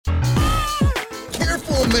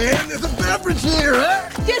man. There's a beverage here, huh?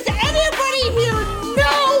 Does anybody here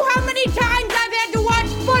know how many times I've had to watch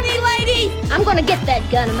Funny Lady? I'm gonna get that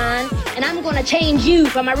gun of mine, and I'm gonna change you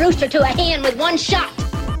from a rooster to a hen with one shot.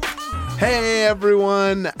 Hey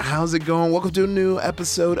everyone, how's it going? Welcome to a new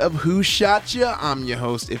episode of Who Shot Ya? I'm your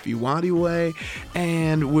host, Ify Wadiwe,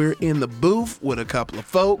 and we're in the booth with a couple of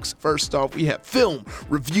folks. First off, we have film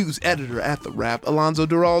reviews editor at The Wrap, Alonzo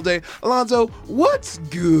Duralde. Alonzo, what's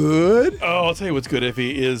good? Oh, I'll tell you what's good,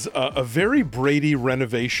 Ify, is a very Brady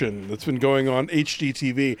renovation that's been going on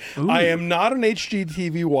HGTV. Ooh. I am not an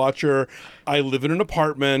HGTV watcher. I live in an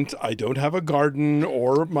apartment. I don't have a garden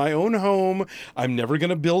or my own home. I'm never going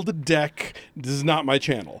to build a deck. This is not my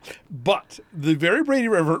channel. But the Very Brady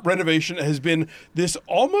renovation has been this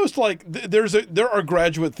almost like there are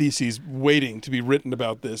graduate theses waiting to be written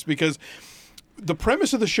about this, because the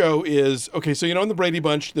premise of the show is, okay, so in the Brady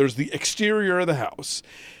Bunch, there's the exterior of the house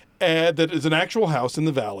that is an actual house in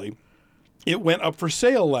the valley. It went up for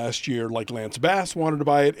sale last year, like Lance Bass wanted to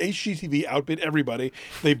buy it. HGTV outbid everybody.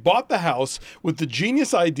 They bought the house with the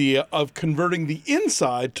genius idea of converting the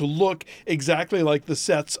inside to look exactly like the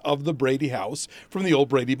sets of the Brady house from the old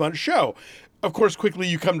Brady Bunch show. Of course, quickly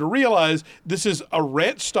you come to realize this is a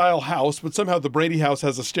ranch-style house, but somehow the Brady house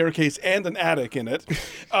has a staircase and an attic in it.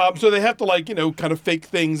 So they have to, kind of fake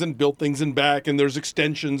things and build things in back, and there's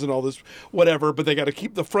extensions and all this whatever, but they got to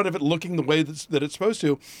keep the front of it looking the way that it's supposed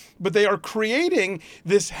to. But they are creating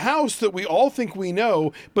this house that we all think we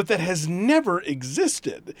know, but that has never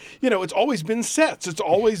existed. It's always been sets. It's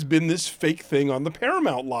always been this fake thing on the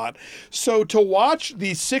Paramount lot. So to watch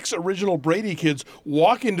these 6 original Brady kids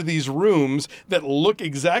walk into these rooms that look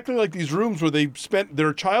exactly like these rooms where they spent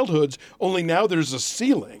their childhoods, only now there's a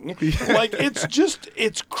ceiling.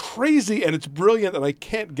 It's crazy and it's brilliant, and I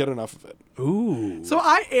can't get enough of it. Ooh. So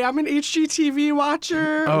I am an HGTV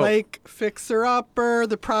watcher, like Fixer Upper,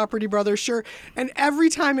 The Property Brothers, sure. And every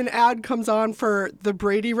time an ad comes on for the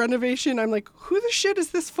Brady renovation, I'm like, who the shit is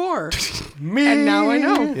this for? Me. And now I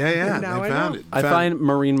know. Yeah, And now they I found know. it. I find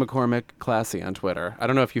Maureen McCormick classy on Twitter. I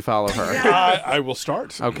don't know if you follow her. I will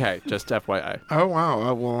start. Okay, just FYI. Oh,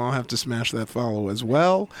 wow. Well, I'll have to smash that follow as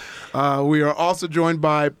well. We are also joined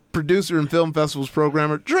by producer and film festivals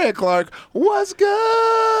programmer Drea Clark. What's good?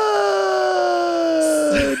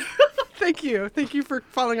 Thank you. Thank you for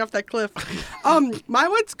falling off that cliff. My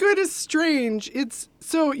what's good is strange. It's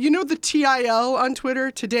so the TIL on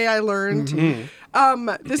Twitter. Today I learned.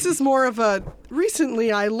 Mm-hmm. This is more of a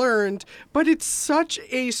recently I learned, but it's such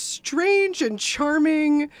a strange and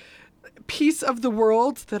charming piece of the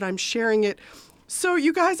world that I'm sharing it. So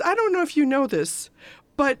you guys, I don't know if you know this,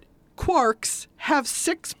 but quarks have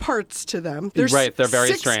 6 parts to them. There's right, they're very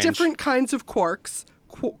 6 strange. different kinds of quarks.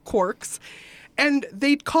 And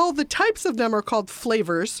they call the types of them are called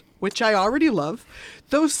flavors, which I already love.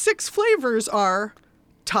 Those 6 flavors are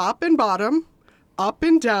top and bottom, up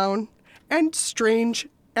and down, and strange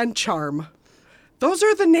and charm. Those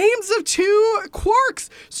are the names of 2 quarks,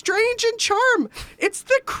 strange and charm. It's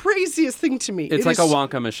the craziest thing to me. It's like a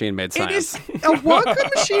Wonka machine made It is science. a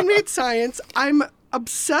Wonka machine made science. I'm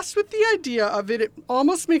obsessed with the idea of it. It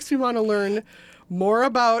almost makes me want to learn more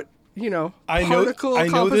about, particle I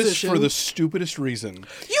know this composition. for the stupidest reason.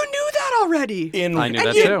 You knew that already. I knew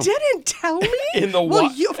that you too. didn't tell me?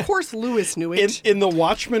 Of course Lewis knew it. In the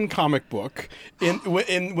Watchmen comic book,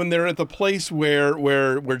 when they're at the place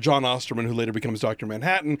where John Osterman, who later becomes Dr.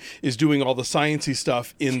 Manhattan, is doing all the sciencey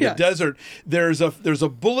stuff in the desert, there's a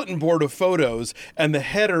bulletin board of photos, and the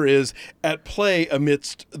header is "At play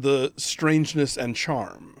amidst the strangeness and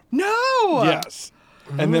charm." No. Yes.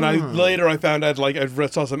 And then I found out, I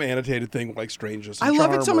saw some annotated thing like strangeness and I love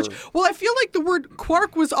charm it so much. Well, I feel like the word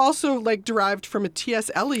quark was also derived from a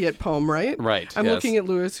T.S. Eliot poem, right? Right, I'm yes. looking at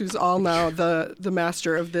Lewis, who's all now the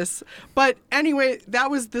master of this. But anyway,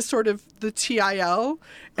 that was the sort of the TIL,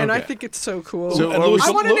 and I think it's so cool. So, Lewis,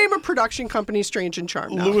 I want to name a production company Strange and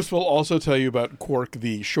Charm now. Lewis will also tell you about Quark,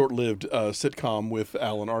 the short-lived sitcom with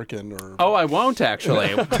Alan Arkin. Oh, I won't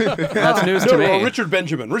actually. That's news to me. Richard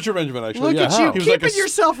Benjamin, actually. Look at you, He was keeping like a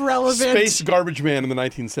yourself relevant. space garbage man in the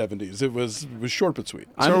 1970s. It was short but sweet.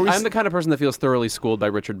 I'm the kind of person that feels thoroughly schooled by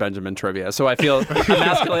Richard Benjamin trivia, so I feel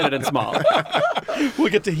emasculated and small. We'll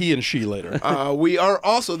get to he and she later. We are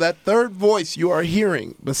also, that third voice you are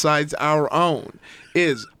hearing besides our own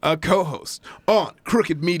is a co-host on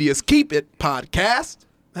Crooked Media's Keep It podcast.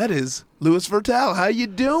 That is Louis Vertel. How you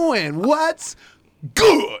doing? What's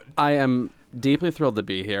good? I am deeply thrilled to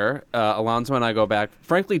be here. Alonzo and I go back,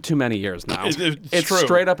 frankly, too many years now. It's true.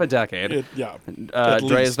 Straight up a decade. At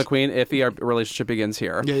Dre is least. the queen. Iffy, our relationship begins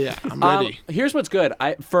here. Yeah, I'm ready. Here's what's good.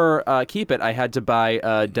 For Keep It, I had to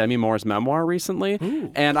buy Demi Moore's memoir recently,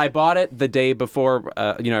 and I bought it the day before.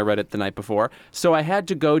 I read it the night before, so I had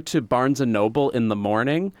to go to Barnes & Noble in the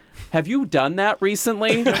morning. Have you done that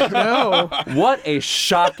recently? No. What a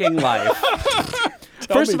shocking life.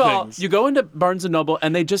 First me of all, things. you go into Barnes & Noble,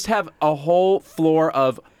 and they just have a whole floor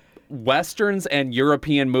of Westerns and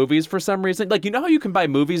European movies for some reason. Like, you know how you can buy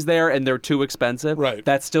movies there and they're too expensive? Right.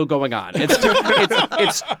 That's still going on.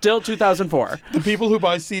 It's still 2004. The people who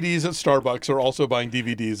buy CDs at Starbucks are also buying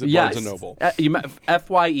DVDs at Barnes & Noble.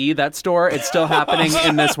 FYE, that store, it's still happening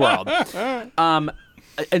in this world.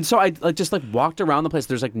 And so I just walked around the place.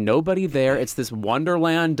 There's nobody there. It's this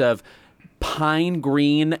wonderland of pine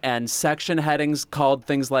green and section headings called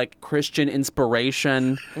things like Christian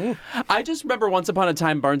inspiration. I just remember once upon a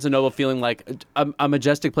time Barnes & Noble feeling like a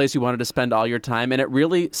majestic place you wanted to spend all your time, and it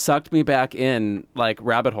really sucked me back in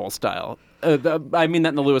rabbit hole style. I mean that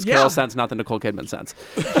in the Lewis Carroll sense, not the Nicole Kidman sense.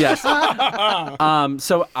 Yes.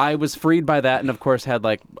 So I was freed by that, and of course had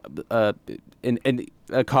a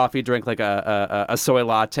coffee drink, a soy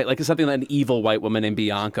latte, something that an evil white woman named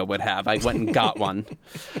Bianca would have. I went and got one.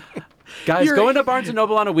 Guys, go into Barnes &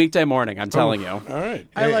 Noble on a weekday morning, I'm telling you. All right.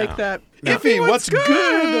 I like that. Iffy, what's good?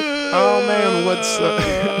 Oh man, what's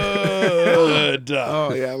Good.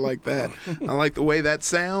 Oh yeah, I like that. I like the way that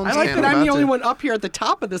sounds. I like and that I'm the about only to- one up here at the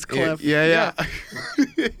top of this cliff. Yeah.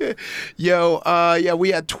 Yo, we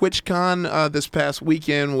had TwitchCon this past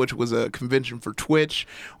weekend, which was a convention for Twitch,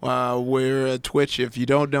 where Twitch, if you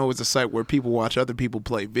don't know, is a site where people watch other people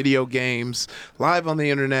play video games live on the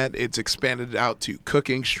internet. It's expanded out to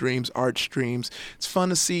cooking streams, art streams. It's fun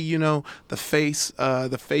to see,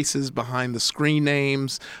 the faces behind the screen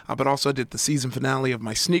names, but also I did the season finale of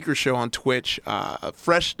my sneaker show on Twitch,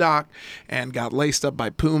 Fresh Stock, and got laced up by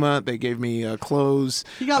Puma. They gave me clothes.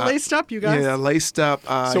 You got laced up, you guys? Yeah, laced up.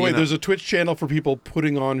 So wait, there's a Twitch channel for people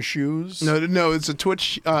putting on shoes? No, it's a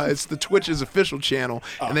Twitch. It's the Twitch's official channel,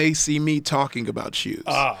 and they see me talking about shoes.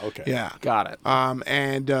 Okay. Yeah. Got it.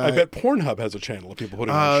 And I bet Pornhub has a channel of people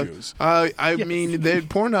putting on shoes. I mean,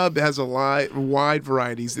 Pornhub has a wide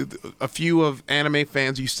varieties. A few of anime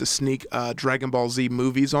fans used to sneak Dragon Ball Z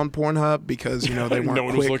movies on Pornhub because they weren't No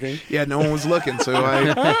one quick. was looking? Yeah, no one was looking. So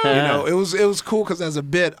it was cool because as a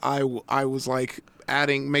bit, I was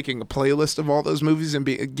making a playlist of all those movies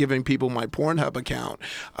and giving people my Pornhub account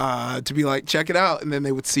to be like, check it out, and then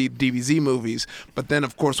they would see DBZ movies. But then,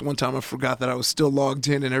 of course, one time I forgot that I was still logged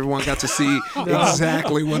in, and everyone got to see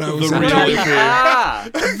exactly what I was The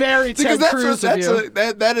into. real Very Because Ted Cruz of you.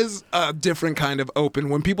 that is a different kind of open.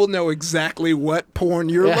 When people know exactly what porn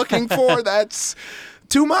you're looking for, that's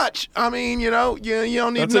too much. I mean, you don't need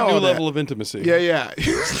That's to know a new all that. level of intimacy. Yeah.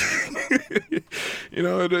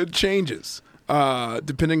 it changes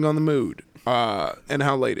depending on the mood and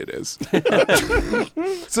how late it is.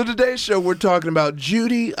 So today's show, we're talking about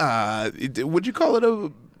Judy. Would you call it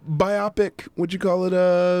a biopic? Would you call it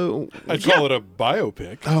a... I'd call it a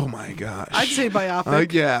biopic. Oh, my gosh. I'd say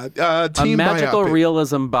biopic. A team magical biopic.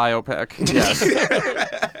 realism biopic. Yes.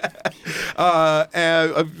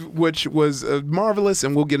 Which was marvelous,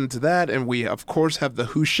 and we'll get into that. And we, of course, have the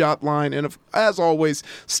Who Shot line, and as always,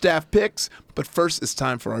 staff picks. But first, it's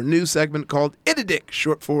time for our new segment called It-A-Dick,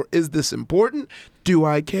 short for Is This Important? Do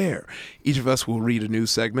I Care? Each of us will read a news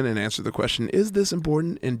segment and answer the question, Is this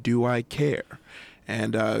important, and do I care?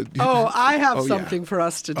 And I have something for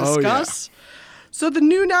us to discuss. So the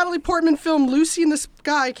new Natalie Portman film Lucy in the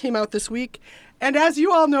Sky came out this week. And as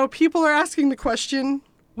you all know, people are asking the question,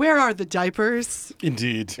 where are the diapers?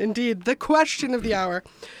 Indeed. Indeed, the question of the hour.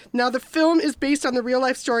 Now, the film is based on the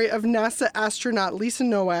real-life story of NASA astronaut Lisa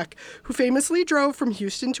Nowak, who famously drove from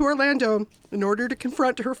Houston to Orlando in order to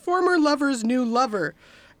confront her former lover's new lover.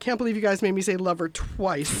 Can't believe you guys made me say lover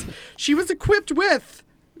twice. She was equipped with,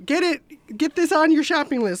 get this on your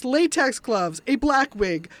shopping list, latex gloves, a black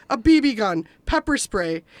wig, a BB gun, pepper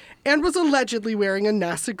spray, and was allegedly wearing a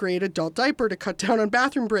NASA-grade adult diaper to cut down on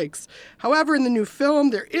bathroom breaks. However, in the new film,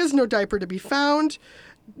 there is no diaper to be found.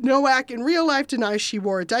 Nowak in real life denies she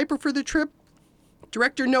wore a diaper for the trip.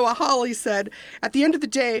 Director Noah Hawley said, at the end of the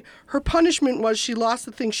day, her punishment was she lost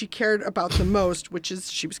the thing she cared about the most, which is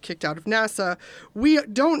she was kicked out of NASA. We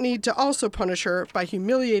don't need to also punish her by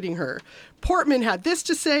humiliating her. Portman had this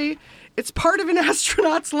to say, it's part of an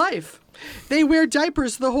astronaut's life. They wear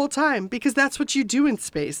diapers the whole time because that's what you do in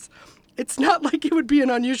space. It's not like it would be an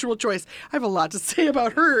unusual choice. I have a lot to say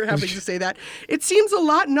about her having to say that. It seems a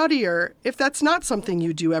lot nuttier if that's not something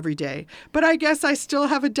you do every day. But I guess I still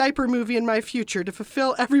have a diaper movie in my future to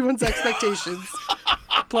fulfill everyone's expectations.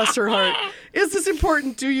 Bless her heart. Is this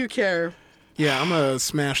important? Do you care? Yeah, I'm gonna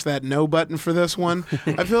smash that no button for this one.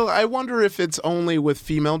 I wonder if it's only with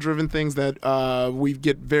female-driven things that we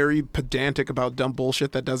get very pedantic about dumb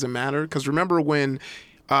bullshit that doesn't matter. Because remember when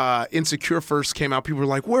Insecure first came out, people were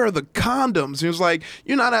like, "Where are the condoms?" And it was like,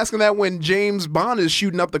 "You're not asking that when James Bond is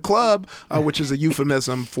shooting up the club," which is a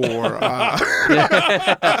euphemism for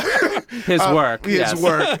His work. his yes.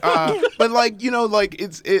 work. But like, you know, like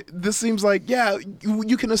this seems like, yeah,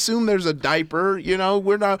 you can assume there's a diaper. You know,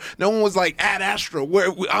 no one was like Ad Astra where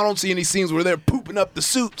I don't see any scenes where they're pooping up the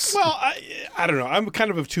suits. Well, I don't know. I'm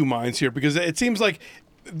kind of two minds here because it seems like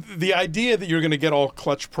the idea that you're going to get all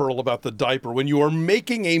clutch pearl about the diaper when you are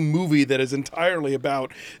making a movie that is entirely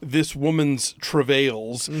about this woman's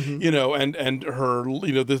travails, you know, and her,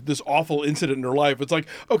 you know, this awful incident in her life. It's like,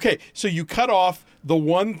 okay, so you cut off the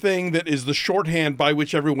one thing that is the shorthand by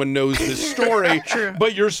which everyone knows this story,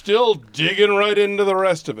 but you're still digging right into the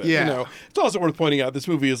rest of it. Yeah. You know, it's also worth pointing out this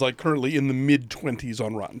movie is like currently in the mid-20s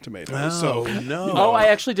on Rotten Tomatoes. So no. Oh, I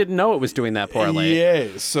actually didn't know it was doing that poorly. yeah,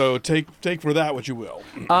 so take for that what you will.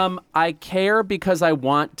 I care because I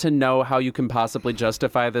want to know how you can possibly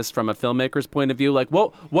justify this from a filmmaker's point of view. Like,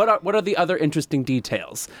 well, what are the other interesting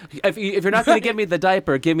details? If you're not going to give me the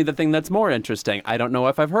diaper, give me the thing that's more interesting. I don't know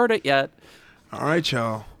if I've heard it yet. All right,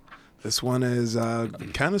 y'all. This one is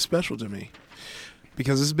kind of special to me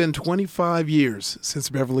because it's been 25 years since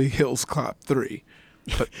Beverly Hills Cop 3.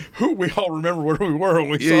 But We all remember where we were when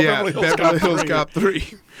we saw Beverly Hills Cop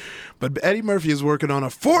 3. But Eddie Murphy is working on a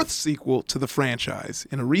fourth sequel to the franchise.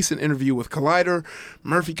 In a recent interview with Collider,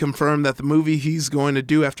 Murphy confirmed that the movie he's going to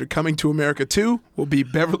do after Coming to America 2 will be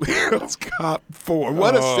Beverly Hills Cop 4.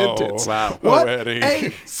 What a sentence. Wow. What Eddie. a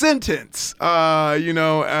sentence. You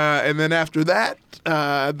know, and then after that,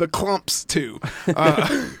 the Clumps 2.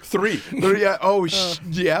 3. Yeah,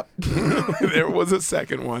 yep. There was a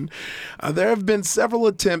second one. There have been several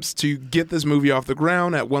attempts to get this movie off the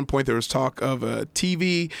ground. At one point, there was talk of a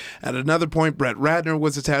TV. At another point, Brett Ratner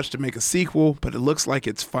was attached to make a sequel, but it looks like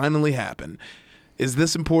it's finally happened. Is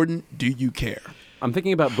this important? Do you care? I'm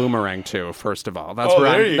thinking about Boomerang too. First of all, that's Oh,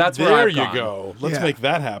 where there I'm, you, that's there where I've you gone. go. Let's Yeah. make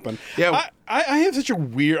that happen. Yeah. I have such a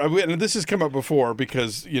weird, and this has come up before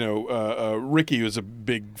because, you know, Ricky was a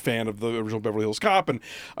big fan of the original Beverly Hills Cop, and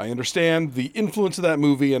I understand the influence of that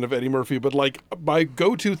movie and of Eddie Murphy, but like my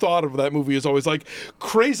go-to thought of that movie is always like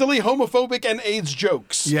crazily homophobic and AIDS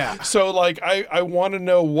jokes. Yeah. So like I want to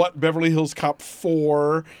know what Beverly Hills Cop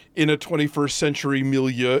 4 in a 21st century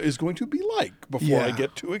milieu is going to be like before I Yeah.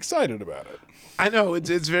 get too excited about it. I know it's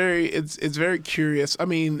very curious. I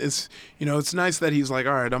mean, it's nice that he's like,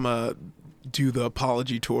 all right, I'm gonna do the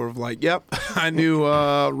apology tour of like, yep, I knew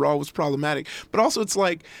Raw was problematic, but also it's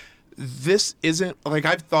like this isn't like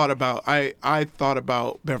I thought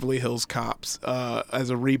about Beverly Hills Cops as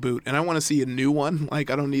a reboot, and I want to see a new one. Like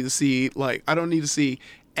I don't need to see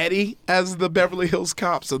Eddie as the Beverly Hills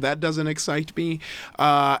Cop, so that doesn't excite me,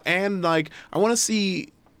 and like I want to see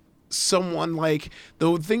someone like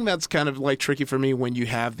the thing that's kind of like tricky for me when you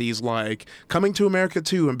have these like Coming to America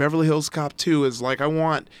 2 and Beverly Hills Cop 2 is like I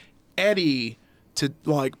want Eddie to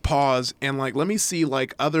like pause and like let me see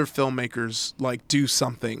like other filmmakers like do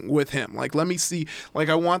something with him. Like let me see like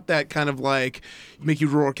I want that kind of like Mickey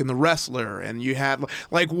Rourke in The Wrestler, and you had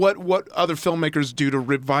like what other filmmakers do to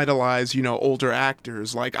revitalize, you know, older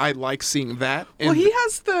actors. Like I like seeing that. Well, And- he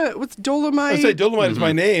has what's Dolomite? I say Dolomite is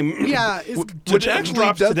my name. Yeah, Which actually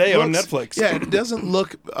drops today on Netflix. Yeah, it doesn't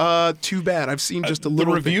look too bad. I've seen just a The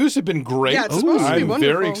little reviews have been great. Yeah, it's supposed to be I'm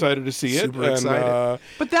wonderful. very excited to see it. Super excited.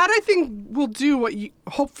 But that I think will do what you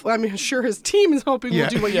hopefully. I'm sure his team is hoping Yeah. will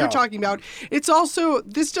do what Yeah. you're talking about. It's also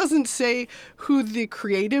this doesn't say who the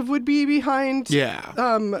creative would be behind.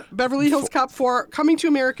 Beverly Hills Cop 4. Coming to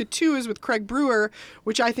America 2 is with Craig Brewer,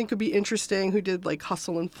 which I think would be interesting. Who did like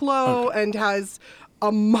Hustle and Flow and has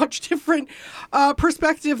a much different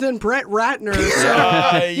perspective than Brett Ratner.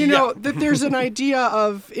 So, you know, that there's an idea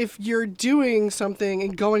of if you're doing something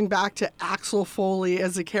and going back to Axel Foley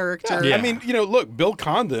as a character. I mean, you know, look, Bill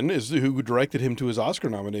Condon is who directed him to his Oscar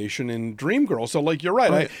nomination in Dreamgirl. So, like, you're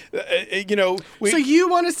right. You know, So you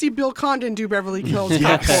want to see Bill Condon do Beverly Hills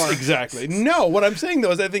Cop 4? Yes, exactly. No, what I'm saying though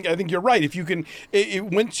is I think you're right. If you can,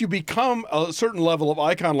 once you become a certain level of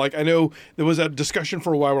icon, like I know there was a discussion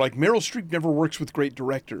for a while where like Meryl Streep never works with great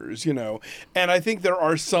great directors, you know. And I think there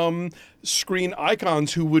are some screen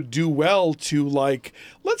icons who would do well to, like,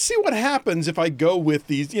 let's see what happens if I go with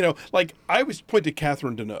these, you know, like I always point to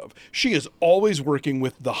Catherine Deneuve. She is always working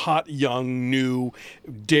with the hot, young, new,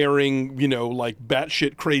 daring, you know, like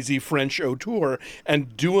batshit crazy French auteur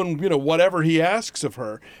and doing, you know, whatever he asks of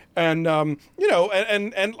her. And, you know,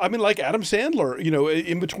 and I mean, like Adam Sandler, you know,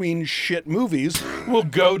 in between shit movies, will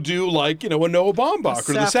go do like, you know, a Noah Baumbach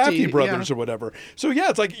or the Safdie brothers or whatever. So, yeah,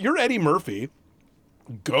 it's like you're Eddie Murphy.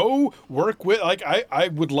 Go work with, like, I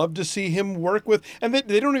would love to see him work with, and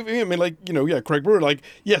they don't even, I mean, like, you know, yeah, Craig Brewer, like,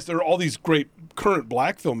 yes, there are all these great current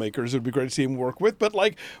black filmmakers it would be great to see him work with, but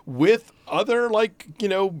like with other, like, you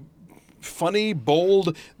know, funny,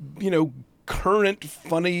 bold, you know, current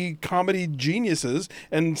funny comedy geniuses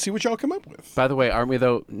and see what y'all come up with. By the way, aren't we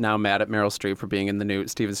though now mad at Meryl Streep for being in the new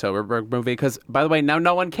Steven Soderbergh movie? Because, by the way, now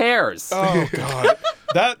no one cares. Oh God,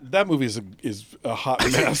 that movie is a hot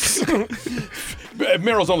mess.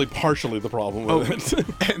 Meryl's only partially the problem with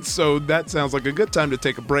it. And so that sounds like a good time to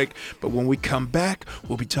take a break. But when we come back,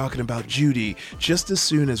 we'll be talking about Judy just as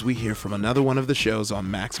soon as we hear from another one of the shows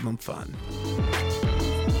on Maximum Fun.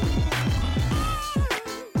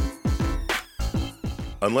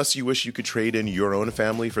 Unless you wish you could trade in your own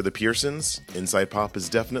family for the Pearsons, Inside Pop is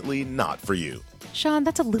definitely not for you. Sean,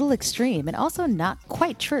 that's a little extreme and also not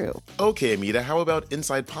quite true. Okay, Amita, how about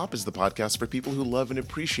Inside Pop is the podcast for people who love and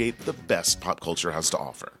appreciate the best pop culture has to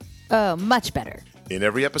offer? Oh, much better. In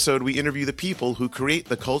every episode, we interview the people who create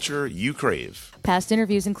the culture you crave. Past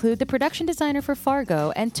interviews include the production designer for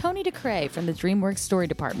Fargo and Tony DeCray from the DreamWorks Story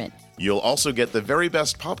Department. You'll also get the very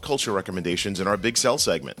best pop culture recommendations in our Big Sell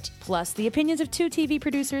segment. Plus, the opinions of two TV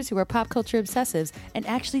producers who are pop culture obsessives and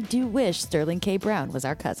actually do wish Sterling K. Brown was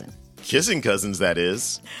our cousin. Kissing cousins, that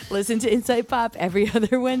is. Listen to Inside Pop every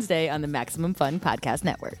other Wednesday on the Maximum Fun Podcast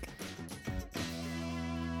Network.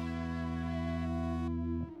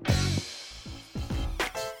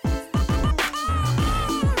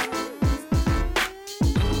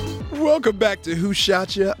 Welcome back to Who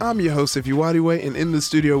Shot Ya? I'm your host, Ify Nwadiwe, and in the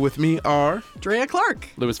studio with me are Drea Clark.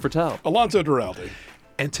 Louis Fertel. Alonso Duralde.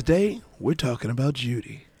 And today, we're talking about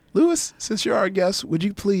Judy. Louis, since you're our guest, would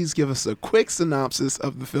you please give us a quick synopsis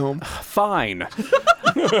of the film? Fine.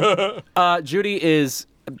 Judy is,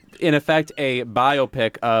 in effect, a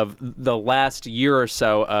biopic of the last year or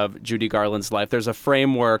so of Judy Garland's life. There's a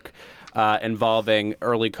framework involving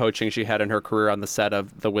early coaching she had in her career on the set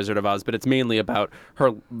of The Wizard of Oz, but it's mainly about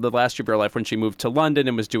the last year of her life when she moved to London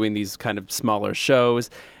and was doing these kind of smaller shows.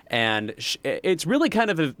 And it's really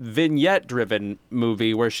kind of a vignette-driven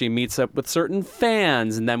movie where she meets up with certain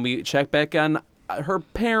fans, and then we check back on her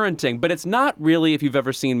parenting. But it's not really, if you've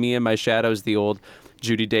ever seen Me and My Shadows, the old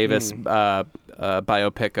Judy Davis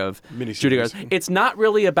biopic of Judy Garland. It's not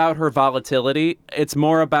really about her volatility. It's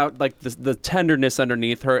more about like the tenderness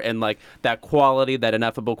underneath her and like that quality, that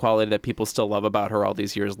ineffable quality that people still love about her all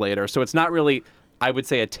these years later. So it's not really, I would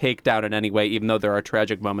say, a takedown in any way, even though there are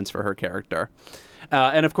tragic moments for her character.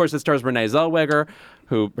 And of course, it stars Renee Zellweger,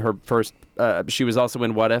 who she was also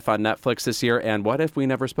in What If on Netflix this year, and What If We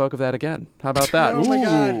Never Spoke of That Again? How about that? Oh my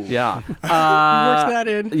God. Yeah. Works that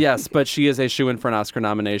in. Yes, but she is a shoo-in for an Oscar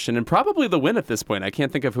nomination, and probably the win at this point. I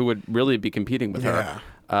can't think of who would really be competing with her.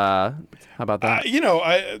 How about that? You know,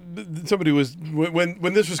 somebody was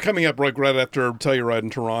when this was coming up, like right after Telluride in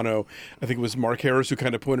Toronto, I think it was Mark Harris who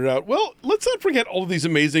kind of pointed out, well, let's not forget all of these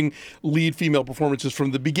amazing lead female performances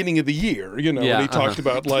from the beginning of the year. You know, and he talked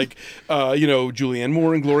about like, you know, Julianne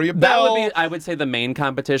Moore and Gloria Bell. That would be, I would say, the main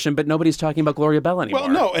competition, but nobody's talking about Gloria Bell anymore. Well,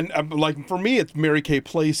 no, and like for me, it's Mary Kay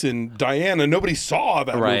Place and Diana. Nobody saw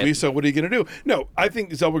that movie, so what are you going to do? No, I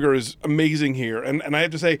think Zellweger is amazing here, and I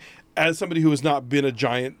have to say, as somebody who has not been a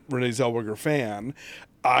giant Renee Zellweger fan,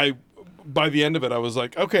 by the end of it, I was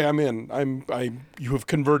like, okay, I'm in. You have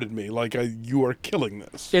converted me. Like, you are killing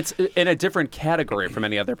this. It's in a different category from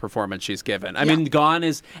any other performance she's given. I mean, gone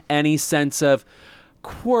is any sense of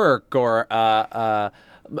quirk or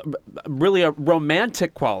really a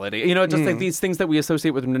romantic quality. You know, just like these things that we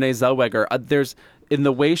associate with Renee Zellweger. There's in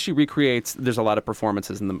the way she recreates. There's a lot of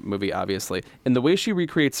performances in the movie, obviously. In the way she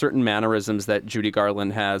recreates certain mannerisms that Judy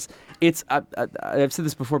Garland has, it's I've said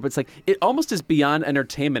this before, but it's like it almost is beyond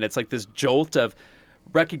entertainment. It's like this jolt of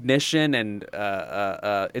recognition, and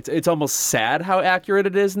it's almost sad how accurate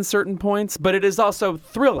it is in certain points, but it is also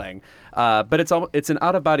thrilling. But it's an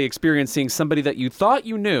out-of-body experience seeing somebody that you thought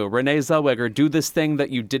you knew, Renee Zellweger, do this thing that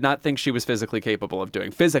you did not think she was physically capable of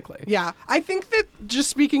doing. Physically. Yeah, I think that just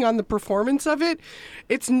speaking on the performance of it,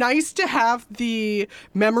 it's nice to have the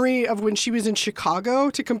memory of when she was in Chicago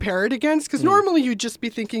to compare it against, because normally you'd just be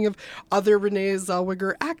thinking of other Renee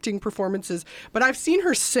Zellweger acting performances. But I've seen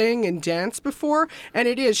her sing and dance before, and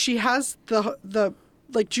she has the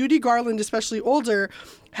like Judy Garland, especially older,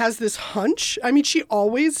 has this hunch. I mean, she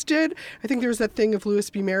always did. I think there was that thing of Louis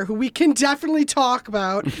B. Mayer, who we can definitely talk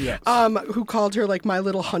about, who called her like my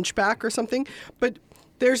little hunchback or something. But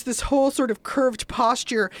there's this whole sort of curved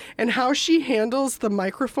posture, and how she handles the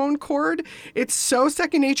microphone cord. It's so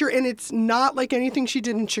second nature, and it's not like anything she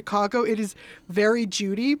did in Chicago. It is very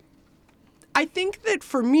Judy. I think that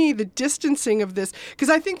for me, the distancing of this, because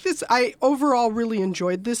I overall really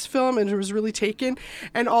enjoyed this film and it was really taken.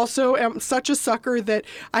 And also am such a sucker that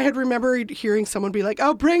I had remembered hearing someone be like,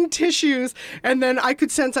 oh, bring tissues. And then I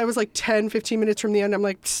could sense I was like 10, 15 minutes from the end. I'm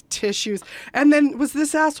like, tissues. And then was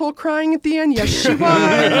this asshole crying at the end? Yes, she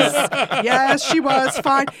was. Yes, she was.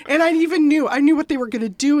 Fine. And I knew what they were going to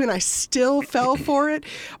do, and I still fell for it.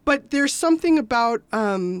 But there's something about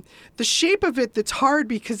the shape of it that's hard,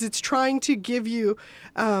 because it's trying to give you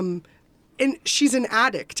and she's an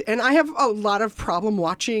addict, and I have a lot of problem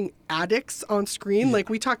watching addicts on screen. Like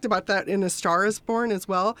we talked about that in A Star Is Born as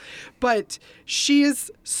well, but she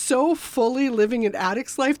is so fully living an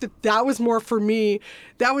addict's life that was more for me.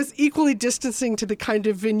 That was equally distancing to the kind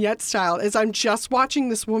of vignette style, as I'm just watching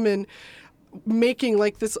this woman making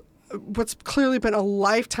like this what's clearly been a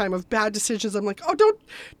lifetime of bad decisions. I'm like, oh,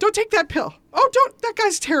 don't take that pill. Oh, that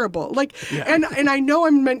guy's terrible. Like, and I know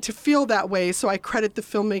I'm meant to feel that way, so I credit the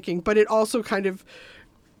filmmaking, but it also kind of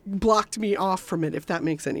blocked me off from it, if that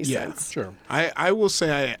makes any sense. Sure. I will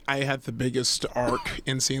say I had the biggest arc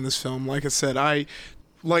in seeing this film. Like I said, I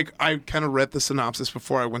kind of read the synopsis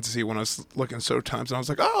before I went to see it when I was looking so times, and I was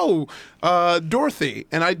like, oh, Dorothy.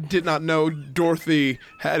 And I did not know Dorothy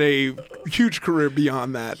had a huge career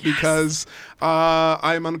beyond that, because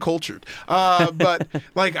I'm uncultured. But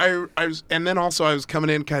like I was, and then also I was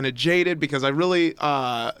coming in kind of jaded, because I really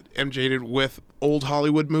am jaded with old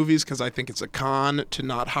Hollywood movies, because I think it's a con to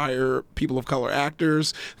not hire people of color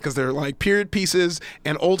actors, because they're like period pieces,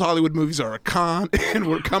 and old Hollywood movies are a con. And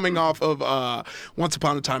we're coming off of Once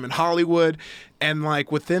Upon a Time in Hollywood, and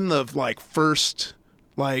like within the like first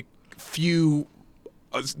like few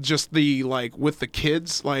just the like with the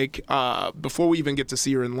kids, like before we even get to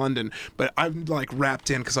see her in London, but I'm like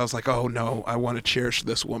wrapped in, because I was like, oh no, I want to cherish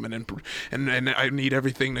this woman, and I need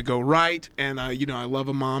everything to go right, and I love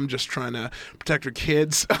a mom just trying to protect her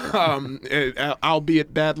kids,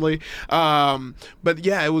 albeit badly, but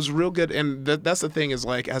yeah, it was real good. And that's the thing, is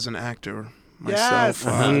like, as an actor myself,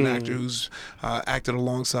 an actor who's acted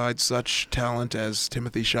alongside such talent as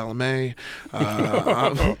Timothy Chalamet,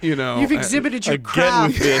 you've exhibited your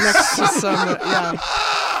craft next to some,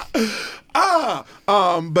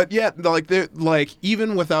 but yet, like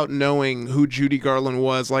even without knowing who Judy Garland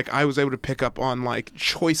was, like I was able to pick up on like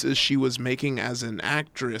choices she was making as an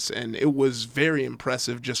actress, and it was very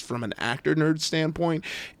impressive just from an actor nerd standpoint.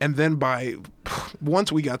 And then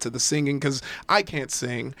once we got to the singing, because I can't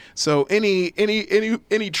sing, so any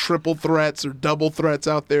triple threats or double threats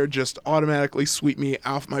out there just automatically sweep me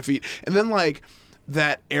off my feet. And then like,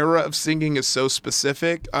 that era of singing is so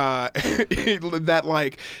specific that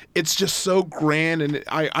like it's just so grand, and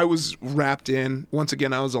I was wrapped in. Once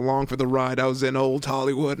again, I was along for the ride. I was in old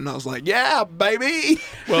Hollywood, and I was like, yeah, baby.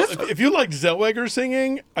 Well, if you like Zellweger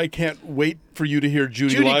singing, I can't wait for you to hear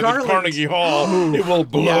Judy live Garland at Carnegie Hall. It will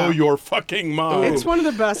blow your fucking mind. It's one of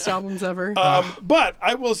the best albums ever. But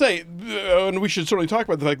I will say, and we should certainly talk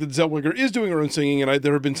about the fact that Zellweger is doing her own singing, and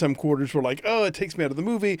there have been some quarters where like, oh, it takes me out of the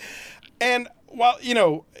movie. And while,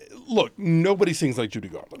 look, nobody sings like Judy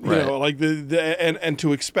Garland. Right. Like and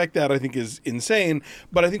to expect that, I think, is insane.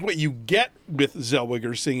 But I think what you get with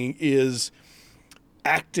Zellweger singing is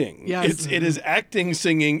acting. Yes. It is acting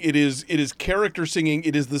singing. It is character singing.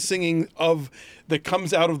 It is the singing that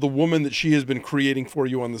comes out of the woman that she has been creating for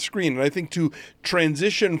you on the screen. And I think to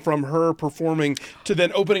transition from her performing to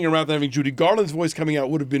then opening her mouth and having Judy Garland's voice coming out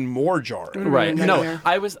would have been more jarring. Right. No,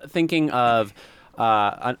 I was thinking of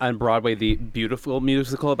on Broadway, the beautiful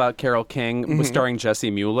musical about Carole King, was starring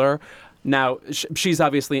Jessie Mueller. Now, she's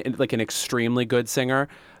obviously like an extremely good singer,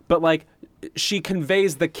 but like she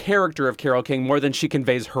conveys the character of Carole King more than she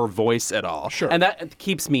conveys her voice at all. Sure. And that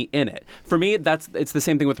keeps me in it. For me, it's the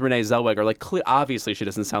same thing with Renee Zellweger. Like, obviously she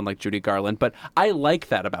doesn't sound like Judy Garland, but I like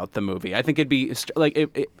that about the movie. I think it'd be like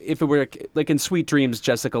if it were like in Sweet Dreams,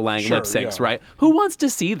 Jessica Lange Sure, lip syncs, yeah. right? Who wants to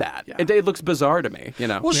see that? Yeah. It looks bizarre to me, you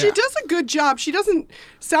know. Well, she does a good job. She doesn't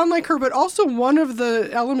sound like her, but also one of the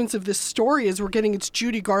elements of this story is we're getting it's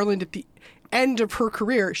Judy Garland at the end of her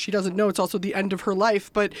career. She doesn't know it's also the end of her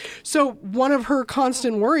life. But so one of her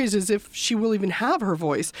constant worries is if she will even have her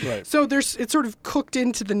voice. Right. So it's sort of cooked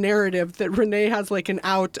into the narrative that Renee has like an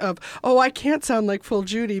out of, oh, I can't sound like full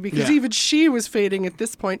Judy because even she was fading at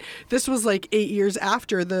this point. This was like 8 years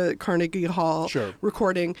after the Carnegie Hall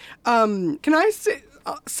recording. Can I say,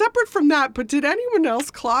 separate from that, but did anyone else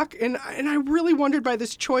clock? And I really wondered by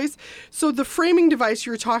this choice. So the framing device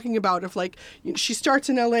you were talking about of like, she starts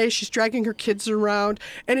in LA, she's dragging her kids around,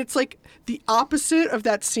 and it's like the opposite of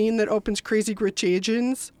that scene that opens Crazy Rich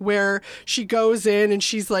Asians, where she goes in and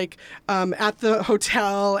she's like at the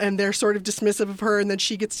hotel and they're sort of dismissive of her, and then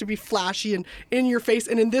she gets to be flashy and in your face.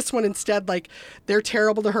 And in this one, instead, like they're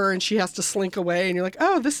terrible to her and she has to slink away, and you're like,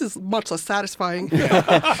 oh, this is much less satisfying.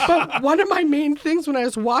 But one of my main things when I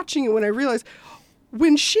was watching it, when I realized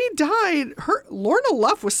when she died, Lorna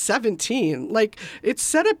Luff was 17. Like, it's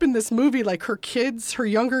set up in this movie, like her kids, her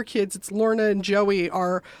younger kids, it's Lorna and Joey,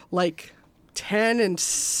 are like 10 and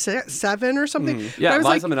 7 or something. Yeah, Liza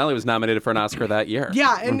Liza Minnelli was nominated for an Oscar that year.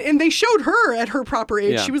 Yeah, and they showed her at her proper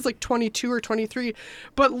age. Yeah. She was like 22 or 23.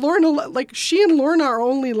 But Lorna, like, she and Lorna are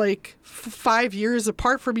only like 5 years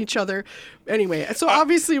apart from each other. Anyway, so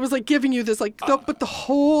obviously it was like giving you this, like, but the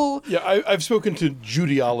whole... Yeah, I've spoken to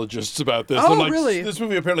Judyologists about this. Oh, They're like, really? This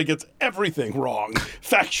movie apparently gets everything wrong,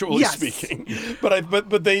 factually speaking.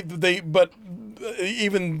 But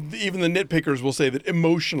even the nitpickers will say that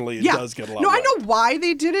emotionally it does get a lot. No, right. I know why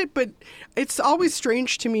they did it, but it's always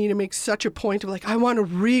strange to me to make such a point of like, I want to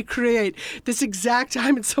recreate this exact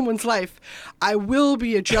time in someone's life. I will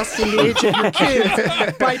be adjusting the age of your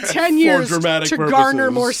kids by 10 years to dramatic garner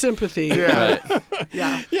purposes. more sympathy. Yeah.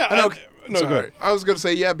 Yeah. Yeah. No, go Sorry. ahead. I was going to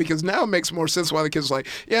say, yeah, because now it makes more sense why the kids are like,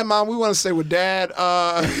 yeah, Mom, we want to stay with Dad.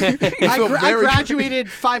 I graduated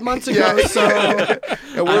 5 months ago, so...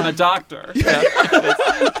 I'm a doctor.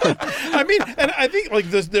 I mean, and I think like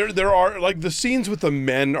this, there are like the scenes with the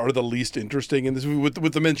men are the least interesting in this movie.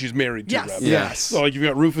 With the men she's married to. Yes. rather. Yes. So like you've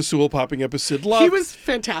got Rufus Sewell popping up as Sid Luck. He was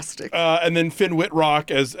fantastic. And then Finn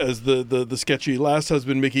Wittrock as the sketchy last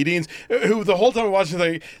husband, Mickey Deans, who the whole time I watched,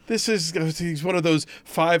 like, he's one of those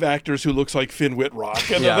 5 actors who looks like Finn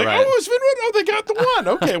Wittrock. And Yeah, they're like, right. oh, it's Finn Wittrock. Oh, they got the one.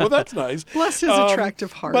 Okay, well, that's nice. Bless his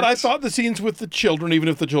attractive heart. But I thought the scenes with the children, even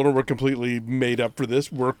if the children were completely made up for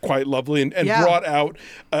this, were quite lovely and Yeah. brought out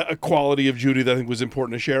a quality of Judy that I think was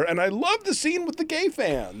important to share. And I love the scene with the gay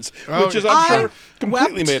fans, which is, I'm sure,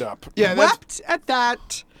 completely wept. made up. Yeah, that's- Wept at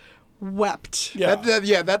that. Wept. Yeah.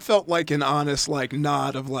 That felt like an honest like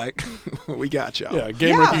nod of like, we got y'all. Yeah,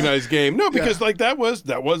 game Yeah. recognized game. No, because like that was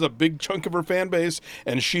a big chunk of her fan base,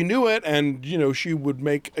 and she knew it, and she would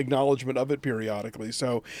make acknowledgement of it periodically.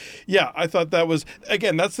 So, yeah, I thought that was,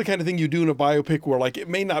 again, that's the kind of thing you do in a biopic where like it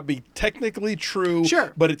may not be technically true,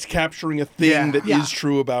 Sure. but it's capturing a thing that is Yeah.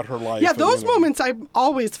 true about her life. Yeah, and, those moments I'm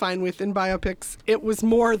always fine with in biopics. It was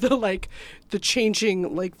more the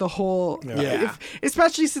changing, like the whole, Yeah.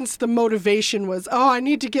 especially since the motivation was, oh, I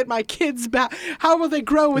need to get my kids back. How will they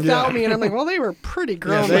grow without me? And I'm like, well, they were pretty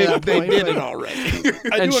grown they, at that they point. did but- it already. I do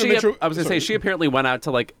And want to she, make sure. I was going to say, she apparently went out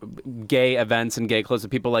to like gay events and gay clubs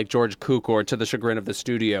with people like George Cukor to the chagrin of the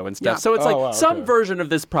studio and stuff. Yeah. So it's Oh, like wow, some okay. version of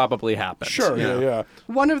this probably happened. Sure, yeah.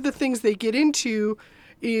 One of the things they get into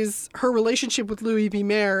is her relationship with Louis B.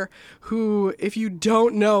 Mayer, who, if you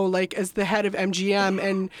don't know, like as the head of MGM,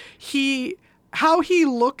 and how he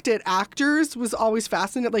looked at actors was always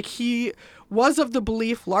fascinating. Like he was of the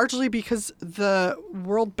belief, largely because the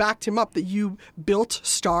world backed him up, that you built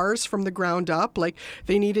stars from the ground up. Like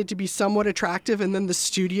they needed to be somewhat attractive, and then the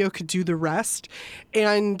studio could do the rest.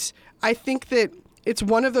 And I think that it's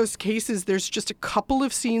one of those cases, there's just a couple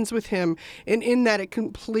of scenes with him, and in that it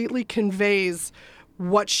completely conveys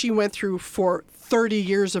what she went through for 30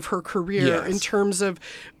 years of her career in terms of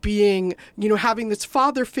being, having this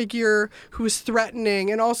father figure who was threatening.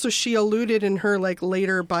 And also she alluded in her like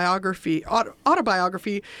later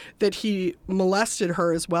autobiography that he molested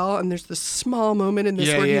her as well. And there's this small moment in this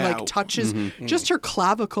where he like touches just her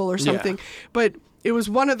clavicle or something. But it was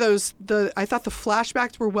one of those, I thought the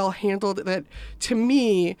flashbacks were well handled, that to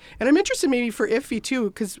me, and I'm interested maybe for Iffy too,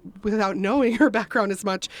 because without knowing her background as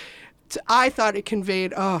much, I thought it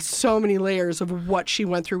conveyed so many layers of what she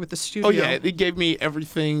went through with the studio. Oh yeah, it gave me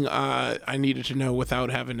everything I needed to know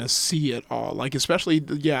without having to see it all. Like especially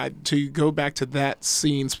to go back to that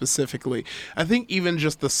scene specifically. I think even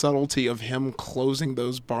just the subtlety of him closing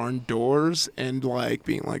those barn doors and like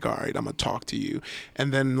being like, "All right, I'm gonna talk to you,"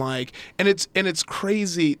 and then like, and it's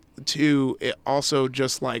crazy too. It also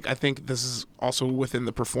just like I think this is also within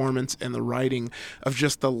the performance and the writing of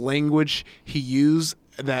just the language he used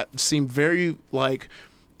that seemed very like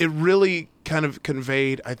it really kind of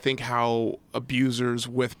conveyed, I think, how abusers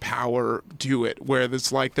with power do it, where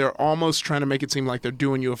it's like they're almost trying to make it seem like they're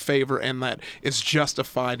doing you a favor and that it's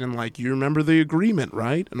justified and like, you remember the agreement,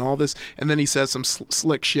 right? And all this. And then he says some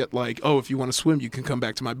slick shit like, "Oh, if you want to swim, you can come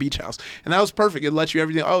back to my beach house." And that was perfect. It lets you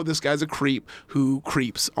everything. Oh, this guy's a creep who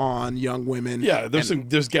creeps on young women. Yeah, there's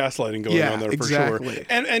gaslighting going on there for sure.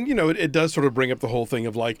 And you know, it does sort of bring up the whole thing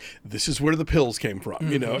of like, this is where the pills came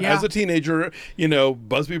from. You know, as a teenager, you know,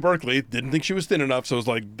 Busby Berkeley didn't think she was thin enough, so it was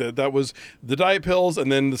like that was the diet pills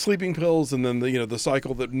and then the sleeping pills and then the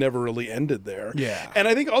cycle that never really ended there. Yeah. And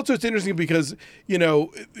I think also it's interesting because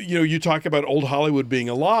you talk about old Hollywood being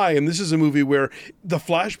a lie, and this is a movie where the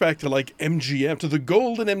flashback to like MGM, to the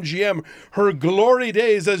golden MGM, her glory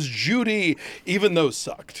days as Judy, even those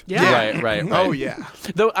sucked. Yeah. Right. Oh yeah.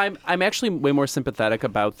 Though I'm actually way more sympathetic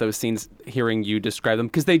about those scenes hearing you describe them,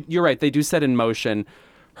 because you're right, they do set in motion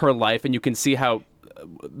her life, and you can see how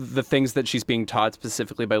the things that she's being taught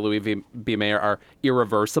specifically by Louis B. Mayer are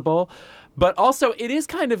irreversible. But also, it is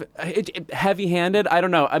kind of heavy-handed. I don't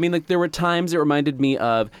know. I mean, like, there were times it reminded me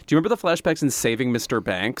of... Do you remember the flashbacks in Saving Mr.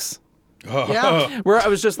 Banks? Yeah. Where I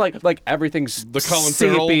was just like everything's the Colin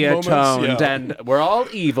Farrell sepia toned, moments, yeah. and we're all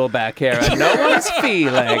evil back here, and no one's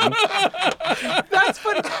feeling. That's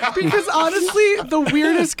funny because honestly, the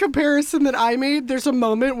weirdest comparison that I made, there's a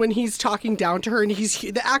moment when he's talking down to her, and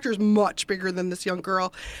the actor's much bigger than this young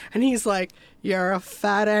girl, and he's like, "You're a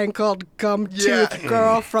fat ankled gum-toothed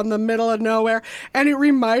girl from the middle of nowhere," and it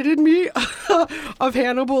reminded me of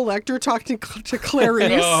Hannibal Lecter talking to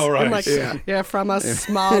Clarice. Oh, right. I'm like, "You're from a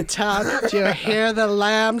small town. Do you hear the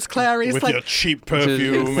lambs, Clarice?" With like, your cheap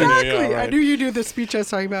perfume. exactly. And, I knew you knew the speech I was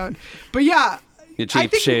talking about, but yeah. Your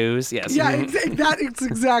cheap shoes, yes. Yeah, that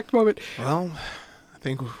exact moment. Well, I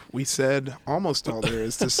think we said almost all there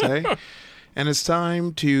is to say. And it's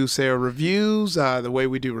time to say our reviews. The way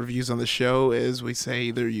we do reviews on the show is we say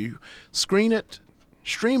either you screen it,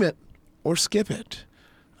 stream it, or skip it.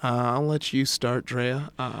 I'll let you start,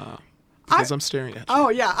 Drea, because I'm staring at you. Oh,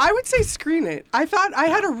 yeah. I would say screen it. I thought I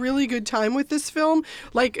had a really good time with this film.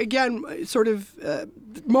 Like, again, sort of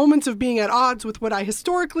moments of being at odds with what I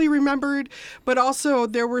historically remembered, but also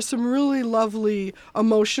there were some really lovely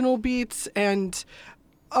emotional beats and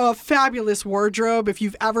a fabulous wardrobe. If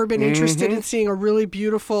you've ever been interested in seeing a really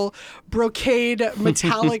beautiful brocade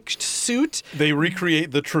metallic suit. They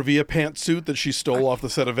recreate the Trevia pantsuit that she stole off the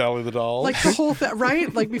set of Valley of the Dolls. Like the whole thing,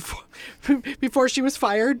 right? Like before she was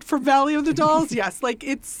fired from Valley of the Dolls. Yes, like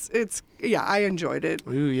it's yeah, I enjoyed it.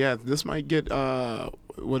 Ooh, yeah, this might get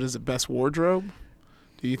what is it, best wardrobe?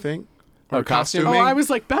 Do you think? Or costuming? Oh, I was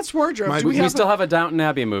like, best wardrobe. We still have a Downton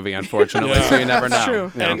Abbey movie, unfortunately, so you never know. That's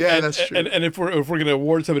true. Yeah. That's true. And if we're going to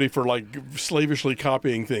award somebody for like slavishly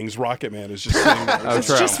copying things, Rocket Man is just sitting there. Oh, It's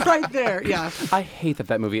true. just right there. Yeah. I hate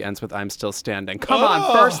that movie ends with "I'm still standing." Come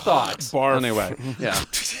on, first thoughts. Barf. Anyway, yeah.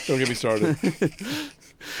 Don't get me started.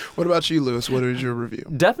 What about you, Lewis? What is your review?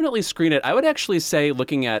 Definitely screen it. I would actually say,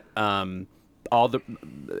 looking at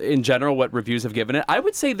in general, what reviews have given it, I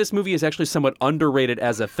would say this movie is actually somewhat underrated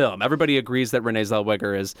as a film. Everybody agrees that Renee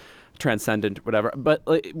Zellweger is transcendent, whatever. But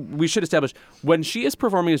we should establish, when she is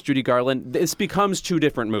performing as Judy Garland, this becomes two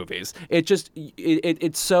different movies.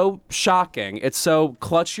 It's so shocking. It's so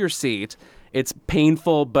clutch your seat. It's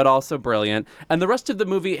painful, but also brilliant. And the rest of the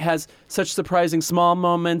movie has such surprising small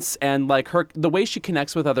moments, and like the way she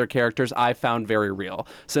connects with other characters, I found very real.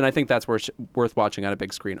 So, and I think that's worth watching on a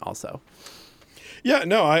big screen also. Yeah,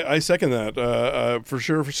 no, I second that for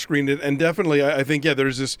sure. For screened it, and definitely, I think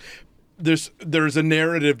there's a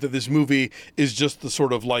narrative that this movie is just the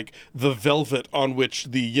sort of like the velvet on which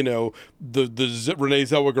the Renee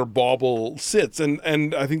Zellweger bauble sits,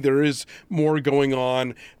 and I think there is more going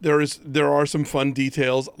on. There are some fun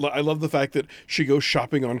details. I love the fact that she goes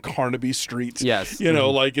shopping on Carnaby Street. Yes,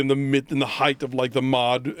 like in the height of like the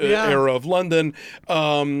mod era of London.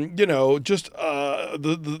 Just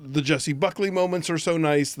the Jessie Buckley moments are so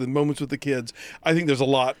nice. The moments with the kids. I think there's a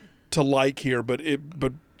lot to like here, but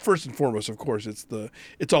first and foremost, of course,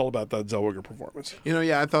 it's all about that Zellweger performance.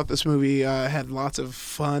 I thought this movie had lots of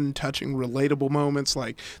fun, touching, relatable moments.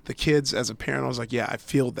 Like the kids, as a parent, I was like, yeah, I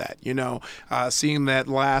feel that. Seeing that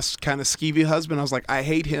last kind of skeevy husband, I was like, I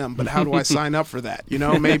hate him, but how do I sign up for that?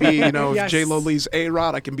 Maybe, Yes. if J-Lo Lee's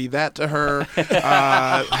A-Rod, I can be that to her.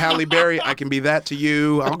 Halle Berry, I can be that to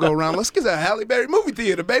you. I'll go around, let's get a Halle Berry movie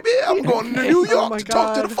theater, baby. I'm going to New York my to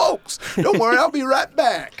talk to the God. folks. Don't worry, I'll be right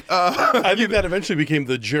back. I think that eventually became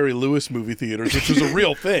the Jerry Lewis movie theaters, which was a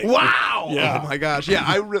real thing. Wow! Yeah. Oh my gosh!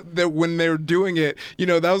 Yeah, when they were doing it,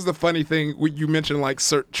 that was the funny thing. When you mentioned like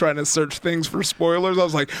trying to search things for spoilers, I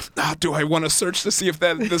was like, do I want to search to see if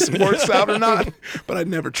this works out or not? But I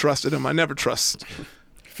never trusted him. I never trust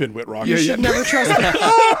Finn Wittrock. Yeah, You should never trust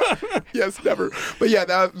him. Yes, never. But yeah,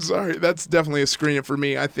 that's definitely a screener for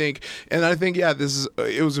me, I think. And I think, yeah,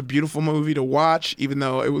 it was a beautiful movie to watch, even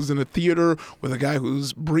though it was in a theater with a guy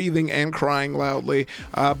who's breathing and crying loudly.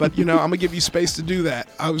 But, I'm going to give you space to do that.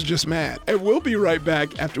 I was just mad. And we'll be right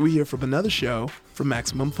back after we hear from another show from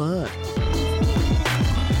Maximum Fun.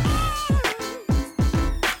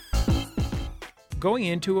 Going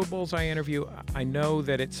into a Bullseye interview, I know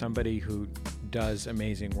that it's somebody who does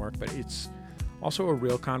amazing work, but it's also a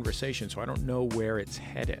real conversation, so I don't know where it's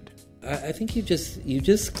headed. I think you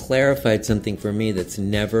just clarified something for me that's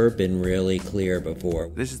never been really clear before.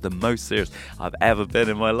 This is the most serious I've ever been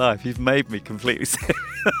in my life. You've made me completely serious.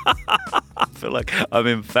 I feel like I'm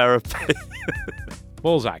in therapy.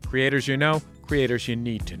 Bullseye, creators you know, creators you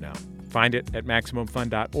need to know. Find it at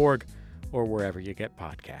MaximumFun.org or wherever you get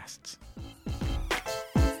podcasts.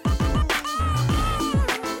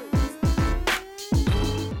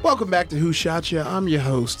 Welcome back to Who Shot Ya? I'm your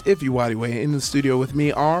host, Ify Wadiway. In the studio with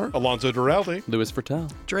me are Alonzo Duralde, Louis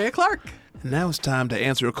Fertel, Drea Clark. And now it's time to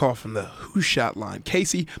answer a call from the Who Shot line.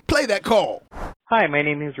 Casey, play that call. Hi, my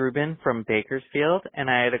name is Ruben from Bakersfield, and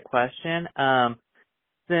I had a question.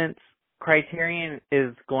 Since Criterion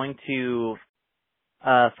is going to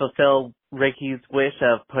fulfill Ricky's wish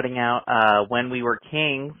of putting out When We Were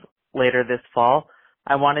Kings later this fall,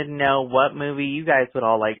 I wanted to know what movie you guys would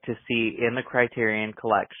all like to see in the Criterion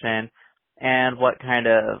collection and what kind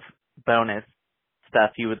of bonus stuff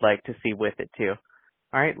you would like to see with it too.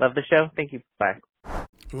 All right, love the show. Thank you. Bye.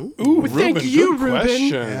 Ooh, Thank Ruben, you, good Ruben. question.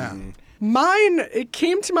 Yeah. Mine, it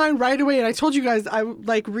came to mind right away, and I told you guys I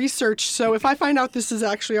researched. So if I find out this is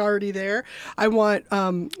actually already there, I want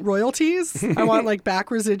royalties. I want back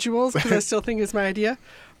residuals because I still think it's my idea.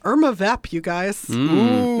 Irma Vep, you guys.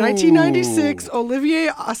 1996, Olivier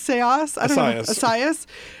Assayas. I don't know. Assayas.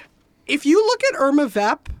 If you look at Irma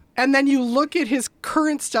Vep and then you look at his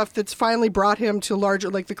current stuff that's finally brought him to larger,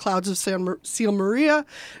 like The Clouds of Seal Maria,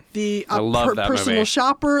 the I love that Personal movie.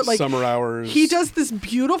 Shopper. Summer Hours. He does this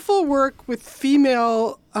beautiful work with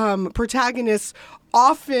female protagonists,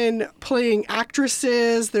 often playing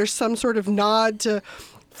actresses. There's some sort of nod to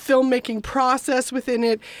filmmaking process within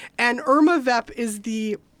it. And Irma Vep is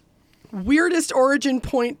the weirdest origin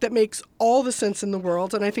point that makes all the sense in the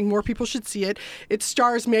world, and I think more people should see it. It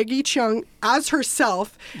stars Maggie Cheung as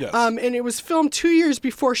herself, Yes. and it was filmed 2 years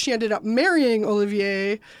before she ended up marrying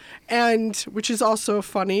Olivier, and which is also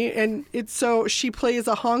funny. And so she plays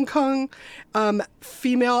a Hong Kong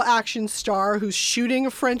female action star who's shooting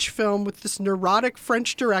a French film with this neurotic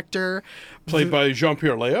French director. Played by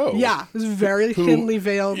Jean-Pierre Léaud. Yeah, who's very thinly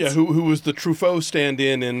veiled. Yeah, who was the Truffaut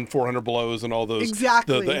stand-in in 400 Blows and all those.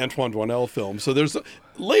 Exactly. The Antoine Doinel films. So there's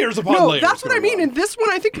layers upon No, layers. that's what I going mean. on. And this one,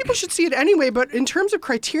 I think people should see it anyway. But in terms of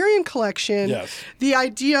Criterion Collection, Yes. the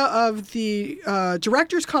idea of the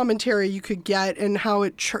director's commentary you could get and how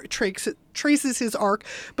it traces his arc,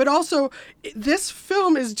 but also this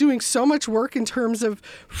film is doing so much work in terms of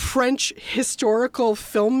French historical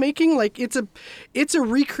filmmaking. Like it's a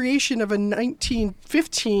recreation of a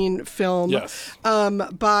 1915 film. Yes.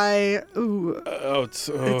 By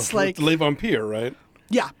it's like Les Vampires, right?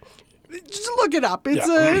 yeah. Just look it up.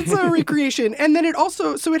 It's a recreation. And then it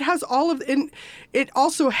also has all of, and it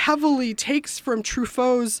also heavily takes from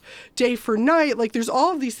Truffaut's Day for Night. Like there's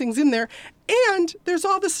all of these things in there. And there's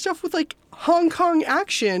all this stuff with like Hong Kong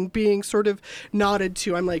action being sort of nodded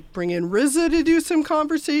to. I'm like, bring in RZA to do some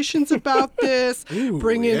conversations about this.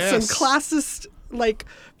 Bring in some classist like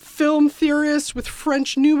film theorists with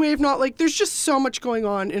French New Wave. Not like there's just so much going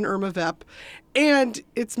on in Irma Vep. And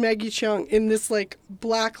it's Maggie Cheung in this like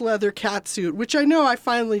black leather catsuit, which I know I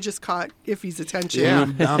finally just caught Ify's attention. Yeah,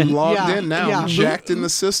 I'm logged Yeah, in now. yeah. I'm jacked in the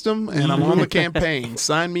system, and I'm on the campaign.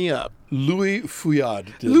 Sign me up. Louis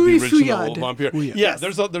Fouillade did Louis the original Fouillade. vampire. Fouillade. Yeah,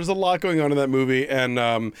 there's a lot going on in that movie,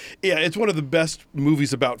 and it's one of the best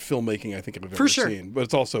movies about filmmaking I think I've ever seen. But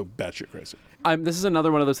it's also batshit crazy. This is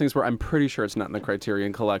another one of those things where I'm pretty sure it's not in the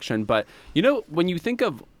Criterion Collection, but when you think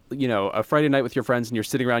of a Friday night with your friends and you're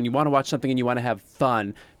sitting around, you want to watch something and you want to have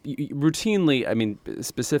fun. Routinely, I mean,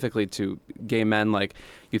 specifically to gay men, like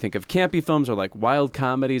you think of campy films or like wild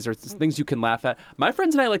comedies or things you can laugh at. My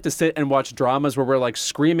friends and I like to sit and watch dramas where we're like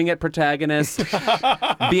screaming at protagonists,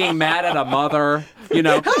 being mad at a mother.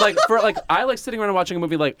 I like sitting around and watching a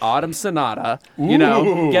movie like Autumn Sonata.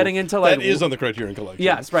 Ooh. Getting into like that is on the Criterion Collection.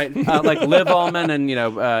 Yes, right. Like Liv Ullmann and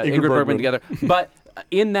Ingrid Bergman together, but.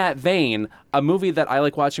 In that vein, a movie that I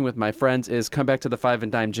like watching with my friends is Come Back to the Five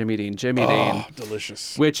and Dime Jimmy Dean. Oh,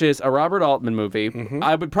 delicious. Which is a Robert Altman movie. Mm-hmm.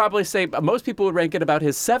 I would probably say most people would rank it about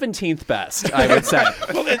his 17th best, I would say.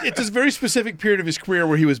 Well, it's this very specific period of his career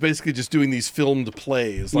where he was basically just doing these filmed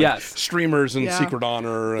plays, like Streamers and Secret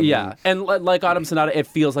Honor. And like Autumn Sonata, it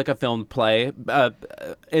feels like a filmed play.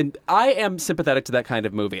 And I am sympathetic to that kind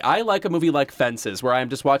of movie. I like a movie like Fences, where I'm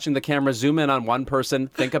just watching the camera zoom in on one person,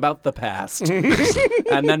 think about the past.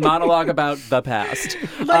 And then monologue about the past.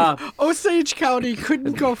 Osage County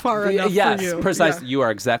couldn't go far enough for you. Yes, precisely. Yeah. You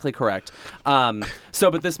are exactly correct.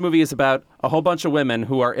 But this movie is about a whole bunch of women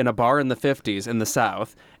who are in a bar in the 50s in the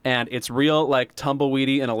South, and it's real, like,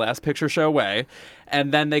 tumbleweedy in a Last Picture Show way.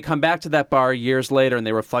 And then they come back to that bar years later, and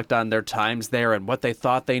they reflect on their times there and what they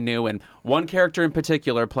thought they knew. And one character in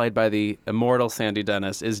particular, played by the immortal Sandy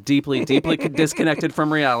Dennis, is deeply, deeply disconnected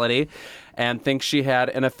from reality and thinks she had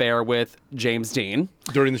an affair with James Dean.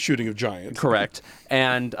 During the shooting of Giants. Correct.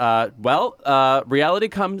 And, reality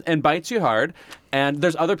comes and bites you hard. And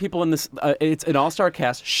there's other people in this. It's an all-star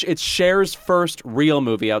cast. It's Cher's first real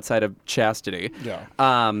movie outside of Chastity. Yeah.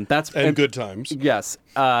 And Good Times. Yes.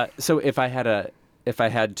 So if I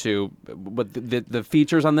had to, what the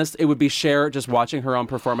features on this, it would be Cher just watching her own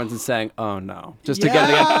performance and saying, "Oh no," just to get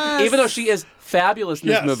it together. Even though she is fabulous in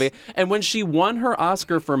this movie, and when she won her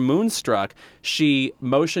Oscar for Moonstruck, she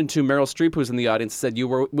motioned to Meryl Streep, who's in the audience, and said, "You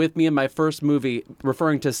were with me in my first movie,"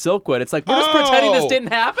 referring to Silkwood. It's like, we're just pretending this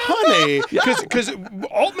didn't happen, honey, because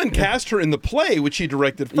Altman cast her in the play, which he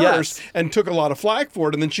directed first, and took a lot of flack for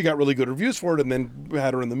it, and then she got really good reviews for it, and then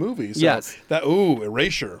had her in the movie. So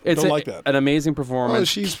erasure. It's Don't like that. An amazing performance. Well,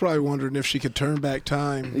 she's probably wondering if she could turn back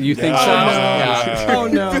time. You think so? Yeah. Oh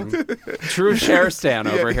no! True Cher stan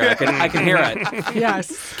over here. I can hear it.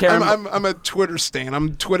 Yes. Karen, I'm a Twitter stan.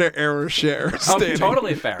 I'm Twitter error Cher. Oh,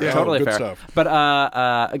 totally fair. Yeah. Totally fair. Stuff. But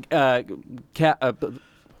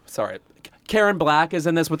Karen Black is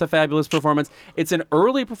in this with a fabulous performance. It's an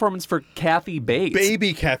early performance for Kathy Bates.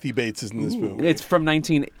 Baby Kathy Bates is in this movie. It's from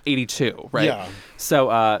 1982, right? Yeah.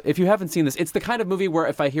 So if you haven't seen this, it's the kind of movie where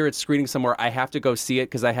if I hear it screening somewhere, I have to go see it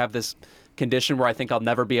because I have this condition where I think I'll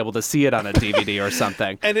never be able to see it on a DVD or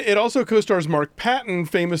something. And it also co-stars Mark Patton,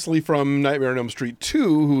 famously from Nightmare on Elm Street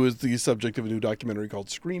 2, who is the subject of a new documentary called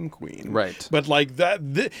Scream Queen. Right. But like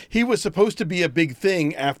that, he was supposed to be a big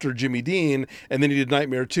thing after Jimmy Dean, and then he did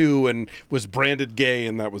Nightmare 2 and was branded gay,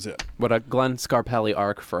 and that was it. What a Glenn Scarpelli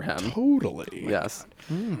arc for him. Totally. Yes.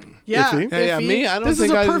 Yeah, me. I don't this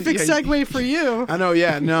think is a perfect segue for you. I know.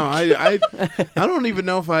 Yeah. No. I don't even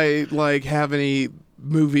know if I like have any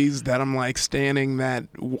movies that I'm like standing that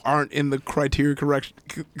aren't in the Criterion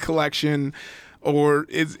collection, or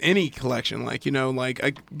is any collection. Like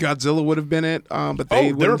Godzilla would have been it, but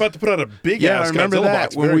they're about to put out a big ass I remember Godzilla that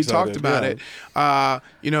box. when Very we excited. talked about it.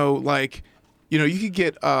 You could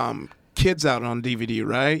get Kids out on DVD,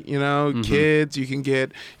 right? Kids. You can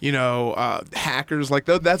get Hackers. Like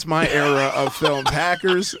that's my era of films.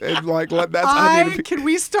 Hackers. And that's Can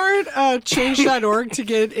we start change.org to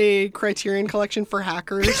get a Criterion collection for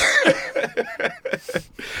Hackers?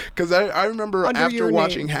 Because I remember Under after your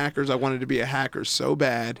watching name. Hackers, I wanted to be a hacker so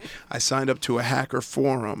bad. I signed up to a hacker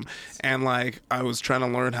forum, and I was trying to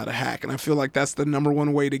learn how to hack. And I feel like that's the number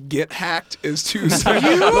one way to get hacked is to say,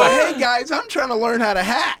 "Hey guys, I'm trying to learn how to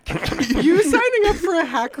hack." You signing up for a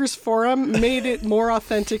hackers forum made it more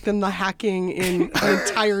authentic than the hacking in the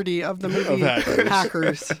entirety of the movie.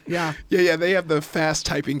 Hackers. Yeah. Yeah. They have the fast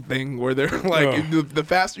typing thing where they're like, the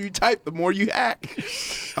faster you type, the more you hack.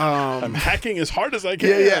 I'm hacking as hard as I can.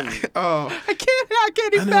 Yeah. Oh, I can't hack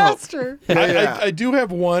any faster. I do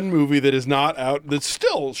have one movie that is not out, that's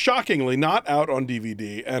still shockingly not out on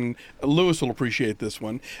DVD, and Lewis will appreciate this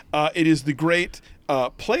one. It is the great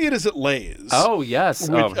Play It As It Lays. Oh, yes.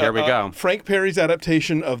 Here we go. Frank Perry's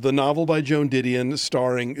adaptation of the novel by Joan Didion,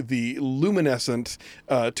 starring the luminescent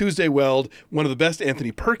Tuesday Weld, one of the best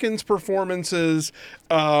Anthony Perkins performances.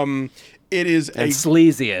 It is and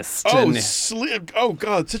sleaziest. Oh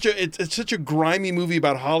God, it's such a grimy movie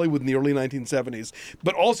about Hollywood in the early 1970s,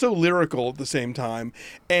 but also lyrical at the same time.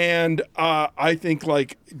 And I think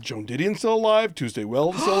like Joan Didion's still alive, Tuesday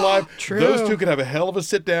Wells is still alive. True. Those two could have a hell of a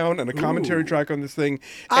sit down and a commentary track on this thing.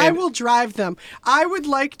 I And will drive them. I would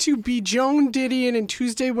like to be Joan Didion and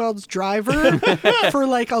Tuesday Wells' driver for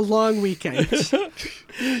like a long weekend.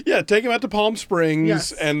 Yeah, take him out to Palm Springs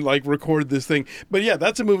Yes. and like record this thing. But yeah,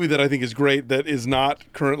 that's a movie that I think is great that is not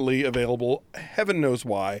currently available. Heaven knows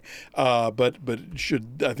why. But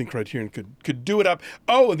should I think Criterion could do it up.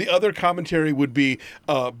 Oh, and the other commentary would be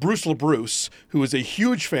Bruce LaBruce, who is a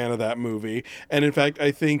huge fan of that movie. And in fact,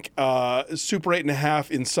 I think Super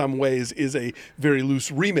 8.5 in some ways is a very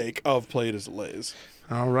loose remake of Play It As It Lays.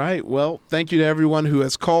 All right. Well, thank you to everyone who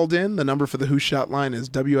has called in. The number for the Who Shot line is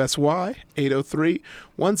WSY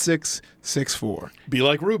 803-1664. Be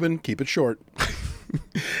like Ruben, keep it short.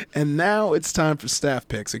 And now it's time for staff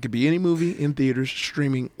picks. It could be any movie in theaters,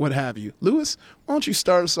 streaming, what have you. Lewis, why don't you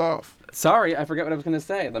start us off? Sorry, I forgot what I was going to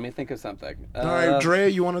say. Let me think of something. All right, Drea,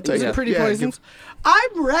 you want to take it? Pretty Poisons.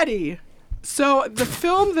 I'm ready. So the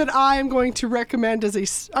film that I am going to recommend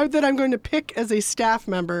that I'm going to pick as a staff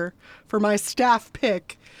member for my staff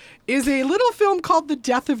pick is a little film called The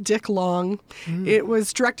Death of Dick Long. It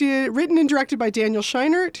was written and directed by Daniel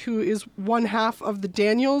Scheinert, who is one half of the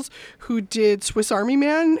Daniels, who did Swiss Army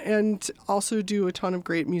Man and also do a ton of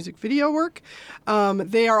great music video work.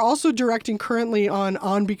 They are also directing currently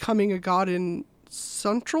on Becoming a God in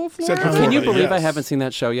Central Florida. Can you believe I haven't seen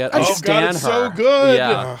that show yet? I God, stan it's her. so good.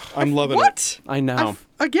 Yeah. I'm loving What? I know.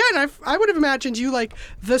 I would have imagined you like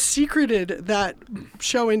The Secreted that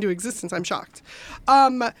show into existence. I'm shocked.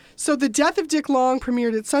 So The Death of Dick Long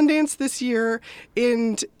premiered at Sundance this year,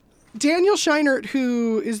 and Daniel Scheinert,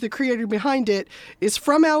 who is the creator behind it, is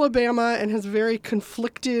from Alabama and has a very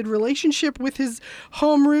conflicted relationship with his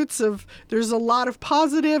home roots. There's a lot of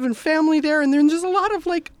positive and family there, and there's a lot of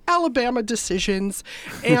like Alabama decisions.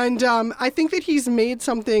 And I think that he's made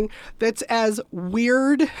something that's as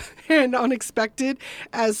weird and unexpected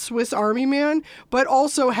as Swiss Army Man, but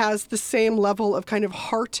also has the same level of kind of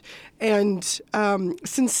heart and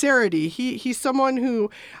sincerity. He's someone who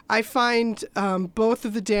I find both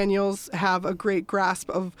of the Daniels have a great grasp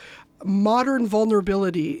of modern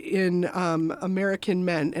vulnerability in American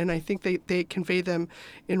men, and I think they convey them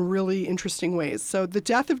in really interesting ways. So The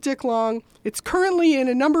Death of Dick Long, it's currently in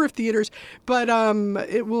a number of theaters, but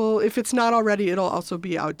it will, if it's not already, it'll also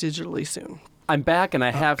be out digitally soon. I'm back and I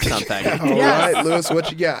have something. All right, Lewis, what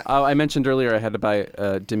you got? Oh, I mentioned earlier I had to buy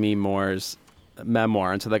Demi Moore's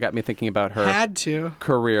memoir, and so that got me thinking about her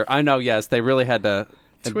career. I know, yes, they really had to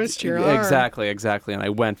twist your arm. Exactly, and I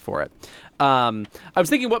went for it. I was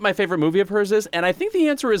thinking what my favorite movie of hers is, and I think the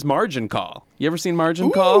answer is Margin Call. You ever seen Margin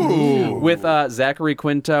Call? With Zachary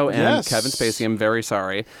Quinto and Kevin Spacey. I'm very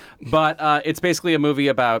sorry. But it's basically a movie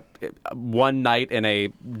about one night in a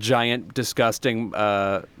giant, disgusting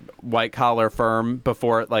white-collar firm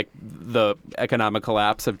before like the economic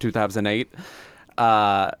collapse of 2008.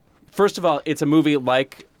 First of all, it's a movie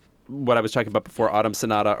like what I was talking about before, Autumn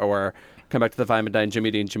Sonata or Come Back to the Fine and Dine,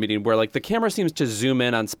 Jimmy Dean, where like the camera seems to zoom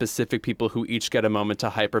in on specific people who each get a moment to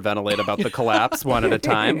hyperventilate about the collapse one at a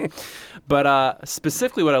time. But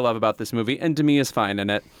specifically what I love about this movie, and Demi is fine in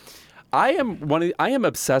it, I am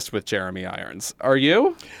obsessed with Jeremy Irons. Are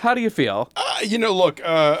you? How do you feel? Look,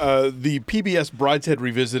 the PBS Brideshead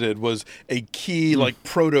Revisited was a key, like,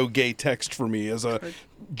 proto-gay text for me as a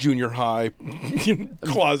junior high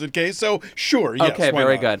closet case. So, sure, yes. Okay,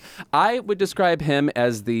 very good. I would describe him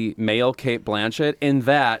as the male Cate Blanchett in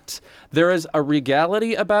that there is a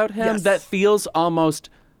regality about him that feels almost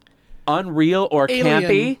unreal or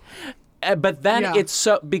campy. But then it's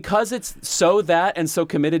so, because it's so that and so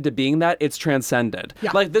committed to being that, it's transcended.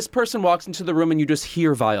 Yeah. Like this person walks into the room and you just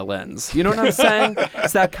hear violins. You know what I'm saying?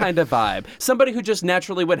 It's that kind of vibe. Somebody who just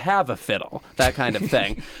naturally would have a fiddle, that kind of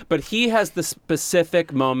thing. But he has the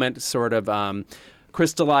specific moment sort of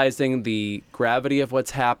crystallizing the gravity of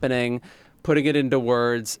what's happening, putting it into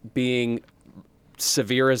words, being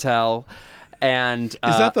severe as hell. And is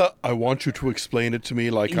that the I want you to explain it to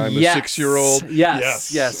me like I'm a 6-year-old?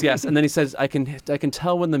 Yes. And then he says, I can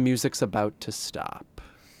tell when the music's about to stop.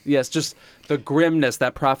 Yes, just the grimness,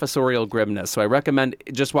 that professorial grimness. So I recommend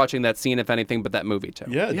just watching that scene, if anything, but that movie too.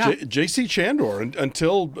 Yeah. J.C. Chandor,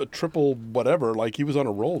 until triple whatever, like he was on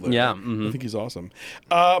a roll there. Yeah. I think he's awesome.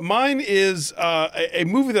 Mine is a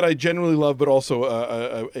movie that I generally love, but also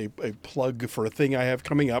a plug for a thing I have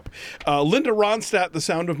coming up. Linda Ronstadt, The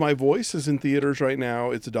Sound of My Voice, is in theaters right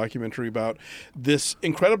now. It's a documentary about this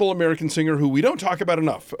incredible American singer who we don't talk about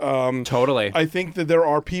enough. Totally. I think that there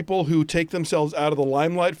are people who take themselves out of the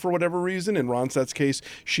limelight for whatever reason. In Ronstadt's case,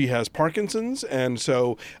 she has Parkinson's, and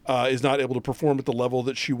so is not able to perform at the level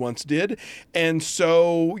that she once did. And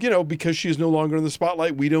so, because she is no longer in the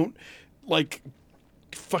spotlight, we don't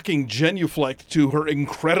fucking genuflect to her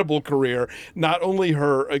incredible career, not only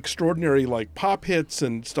her extraordinary pop hits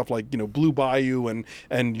and stuff like Blue Bayou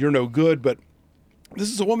and You're No Good, but this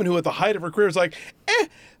is a woman who at the height of her career is like,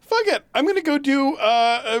 fuck it, I'm going to go do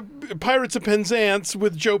Pirates of Penzance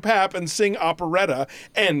with Joe Papp and sing operetta,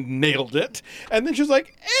 and nailed it. And then she was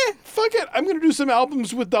like, fuck it, I'm going to do some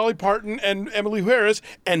albums with Dolly Parton and Emily Harris,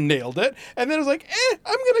 and nailed it. And then I was like,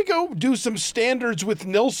 I'm going to go do some standards with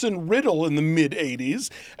Nelson Riddle in the mid-'80s,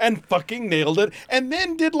 and fucking nailed it. And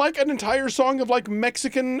then did an entire song of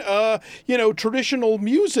Mexican, traditional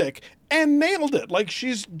music, and nailed it.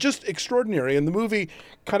 She's just extraordinary. And the movie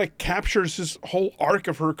kind of captures this whole arc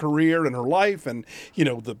of her career and her life, and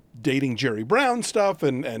the dating Jerry Brown stuff,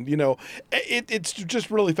 and it's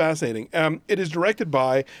just really fascinating. It is directed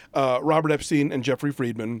by Robert Epstein and Jeffrey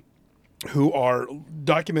Friedman, who are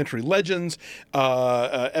documentary legends.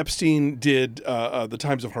 Epstein did The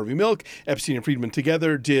Times of Harvey Milk. Epstein and Friedman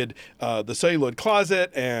together did The Celluloid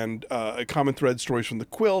Closet and Common Thread, Stories from the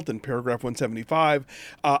Quilt, and Paragraph 175.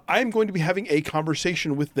 I'm going to be having a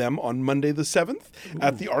conversation with them on Monday the 7th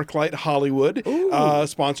at the ArcLight Hollywood,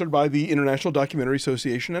 sponsored by the International Documentary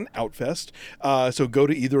Association and Outfest. So go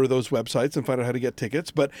to either of those websites and find out how to get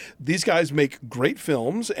tickets. But these guys make great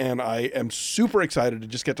films, and I am super excited to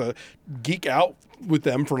just get to geek out with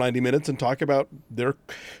them for 90 minutes and talk about their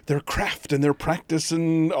craft and their practice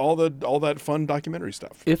and all that fun documentary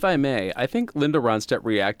stuff. If I may, I think Linda Ronstadt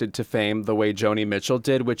reacted to fame the way Joni Mitchell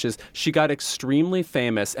did, which is she got extremely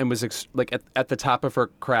famous and was at the top of her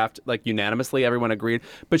craft, unanimously, everyone agreed,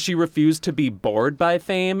 but she refused to be bored by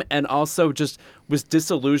fame, and also just was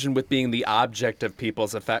disillusioned with being the object of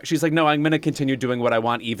people's affection. She's like, no, I'm going to continue doing what I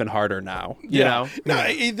want even harder now. You know? No,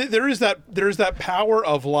 there is that power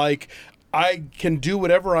of I can do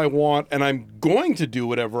whatever I want, and I'm going to do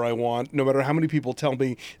whatever I want, no matter how many people tell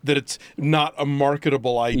me that it's not a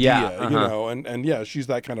marketable idea, and she's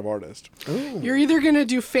that kind of artist. Ooh. You're either going to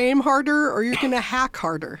do fame harder or you're going to hack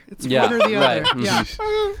harder. It's one or the other. Yeah.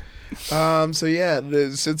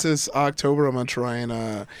 Since it's October, I'm going to try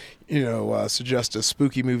and suggest a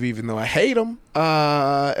spooky movie, even though I hate them.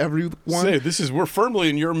 Everyone. We're firmly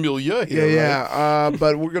in your milieu here. Yeah.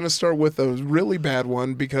 But we're going to start with a really bad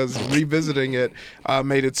one, because revisiting it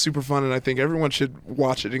made it super fun, and I think everyone should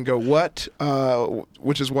watch it and go, what?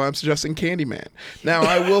 Which is why I'm suggesting Candyman. Now,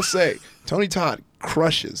 I will say, Tony Todd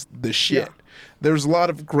crushes the shit. Yeah. There's a lot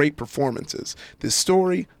of great performances. The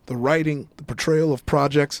story, the writing, the portrayal of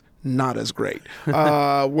projects, not as great.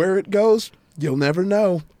 Where it goes, you'll never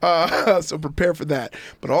know. So prepare for that.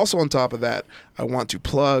 But also on top of that, I want to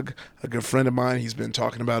plug a good friend of mine. He's been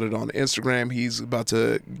talking about it on Instagram. He's about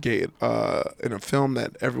to get in a film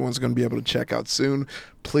that everyone's going to be able to check out soon.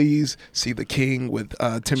 Please see The King with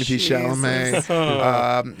Timothée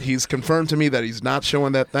Chalamet. He's confirmed to me that he's not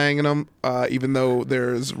showing that thing in him, even though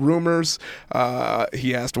there's rumors.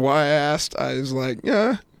 He asked why I asked. I was like,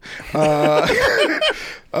 yeah.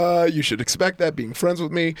 You should expect that, being friends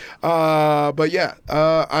with me. But yeah,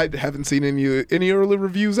 I haven't seen any early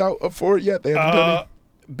reviews out for it yet. They haven't done any.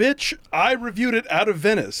 Bitch, I reviewed it out of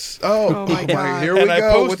Venice. Oh my God. Here we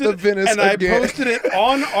go with the Venice again. I posted it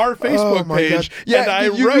on our Facebook page. God. Yeah, and I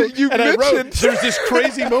wrote, there's this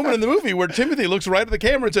crazy moment in the movie where Timothy looks right at the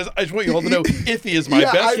camera and says, I just want you all to know, Iffy is my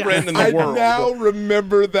best friend in the world. I now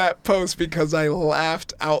remember that post because I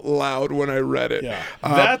laughed out loud when I read it. Yeah.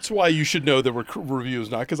 That's why you should know there were reviews,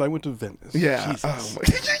 not because I went to Venice. Yeah.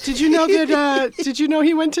 Did you know that? Did you know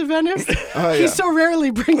he went to Venice? He so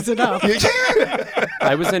rarely brings it up.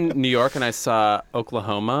 I was in New York and I saw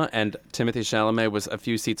Oklahoma, and Timothée Chalamet was a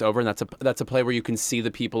few seats over, and that's a play where you can see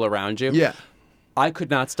the people around you. Yeah. I could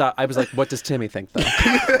not stop. I was like, what does Timmy think, though?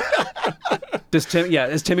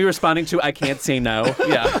 Is Timmy responding to I can't say no?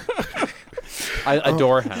 Yeah. I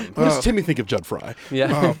adore him. What does Timmy think of Judd Fry?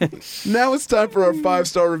 Yeah. Now it's time for our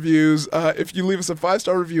 5-star reviews. If you leave us a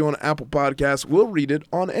 5-star review on Apple Podcasts, we'll read it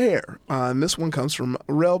on air. And this one comes from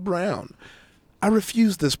Rel Brown. I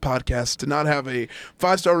refuse this podcast to not have a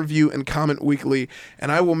 5-star review and comment weekly,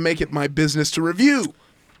 and I will make it my business to review.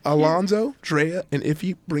 Alonzo, Drea, and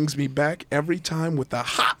Iffy brings me back every time with the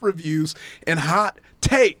hot reviews and hot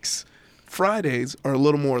takes. Fridays are a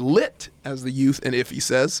little more lit, as the youth and Iffy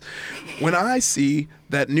says, when I see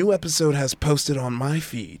that new episode has posted on my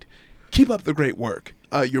feed. Keep up the great work.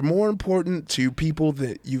 You're more important to people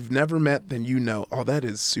that you've never met than you know. Oh, that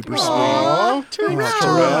is super sweet.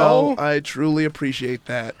 Terrell, I truly appreciate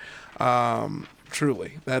that.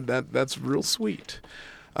 Truly, that's real sweet.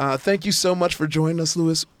 Thank you so much for joining us,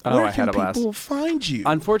 Louis. Where I had a can blast. people find you?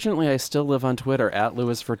 Unfortunately, I still live on Twitter at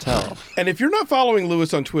Louis Vertel. And if you're not following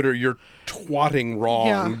Louis on Twitter, you're twatting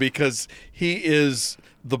wrong because he is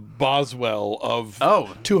the Boswell of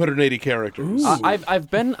 280 characters.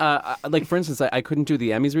 I've been like, for instance, I couldn't do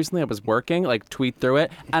the Emmys recently. I was working, like, tweet through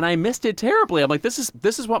it, and I missed it terribly. I'm like, this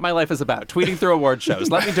is what my life is about: tweeting through award shows.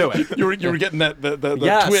 Let me do it. You were getting the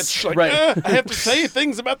Yes, twitch, like, right. I have to say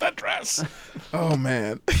things about that dress. Oh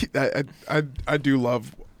man, I do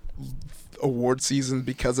love award season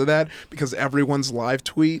because of that, because everyone's live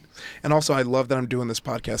tweet. And also I love that I'm doing this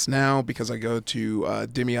podcast now because I go to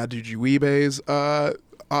Demi Adejuyigbe's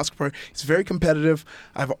Oscar party. It's very competitive.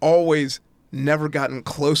 I've always never gotten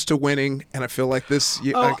close to winning, and I feel like this.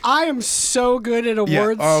 I am so good at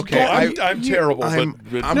awards. Yeah, okay, I'm terrible, but no,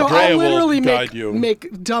 Drea I'll literally will guide you.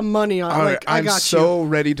 make dumb money on. Like, I I'm got so you.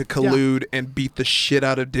 ready to collude and beat the shit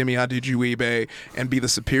out of Demi Adejuyigbe and be the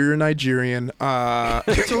superior Nigerian.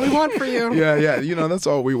 That's what we want for you. Yeah, you know, that's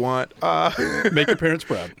all we want. Make your parents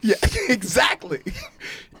proud. Yeah, exactly.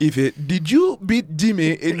 Did you beat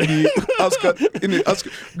Demi in the Oscar?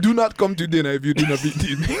 Do not come to dinner if you do not beat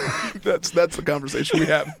Demi. That's the conversation we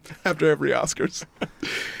have after every Oscars.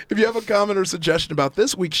 If you have a comment or suggestion about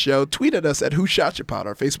this week's show, tweet at us at Who Shot Ya Pod.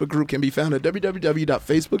 Our Facebook group can be found at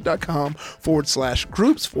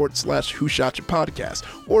www.facebook.com/groups/Who Shot Ya Podcast,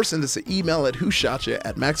 or send us an email at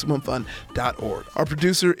whoshotya@maximumfun.org. Our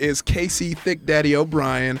producer is Casey Thick Daddy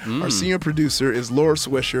O'Brien. Our senior producer is Laura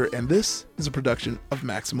Swisher, and this is a production of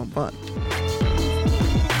Maximum Fun.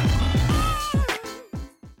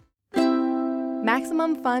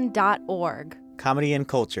 MaximumFun.org. Comedy and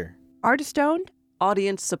culture. Artist owned.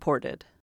 Audience supported.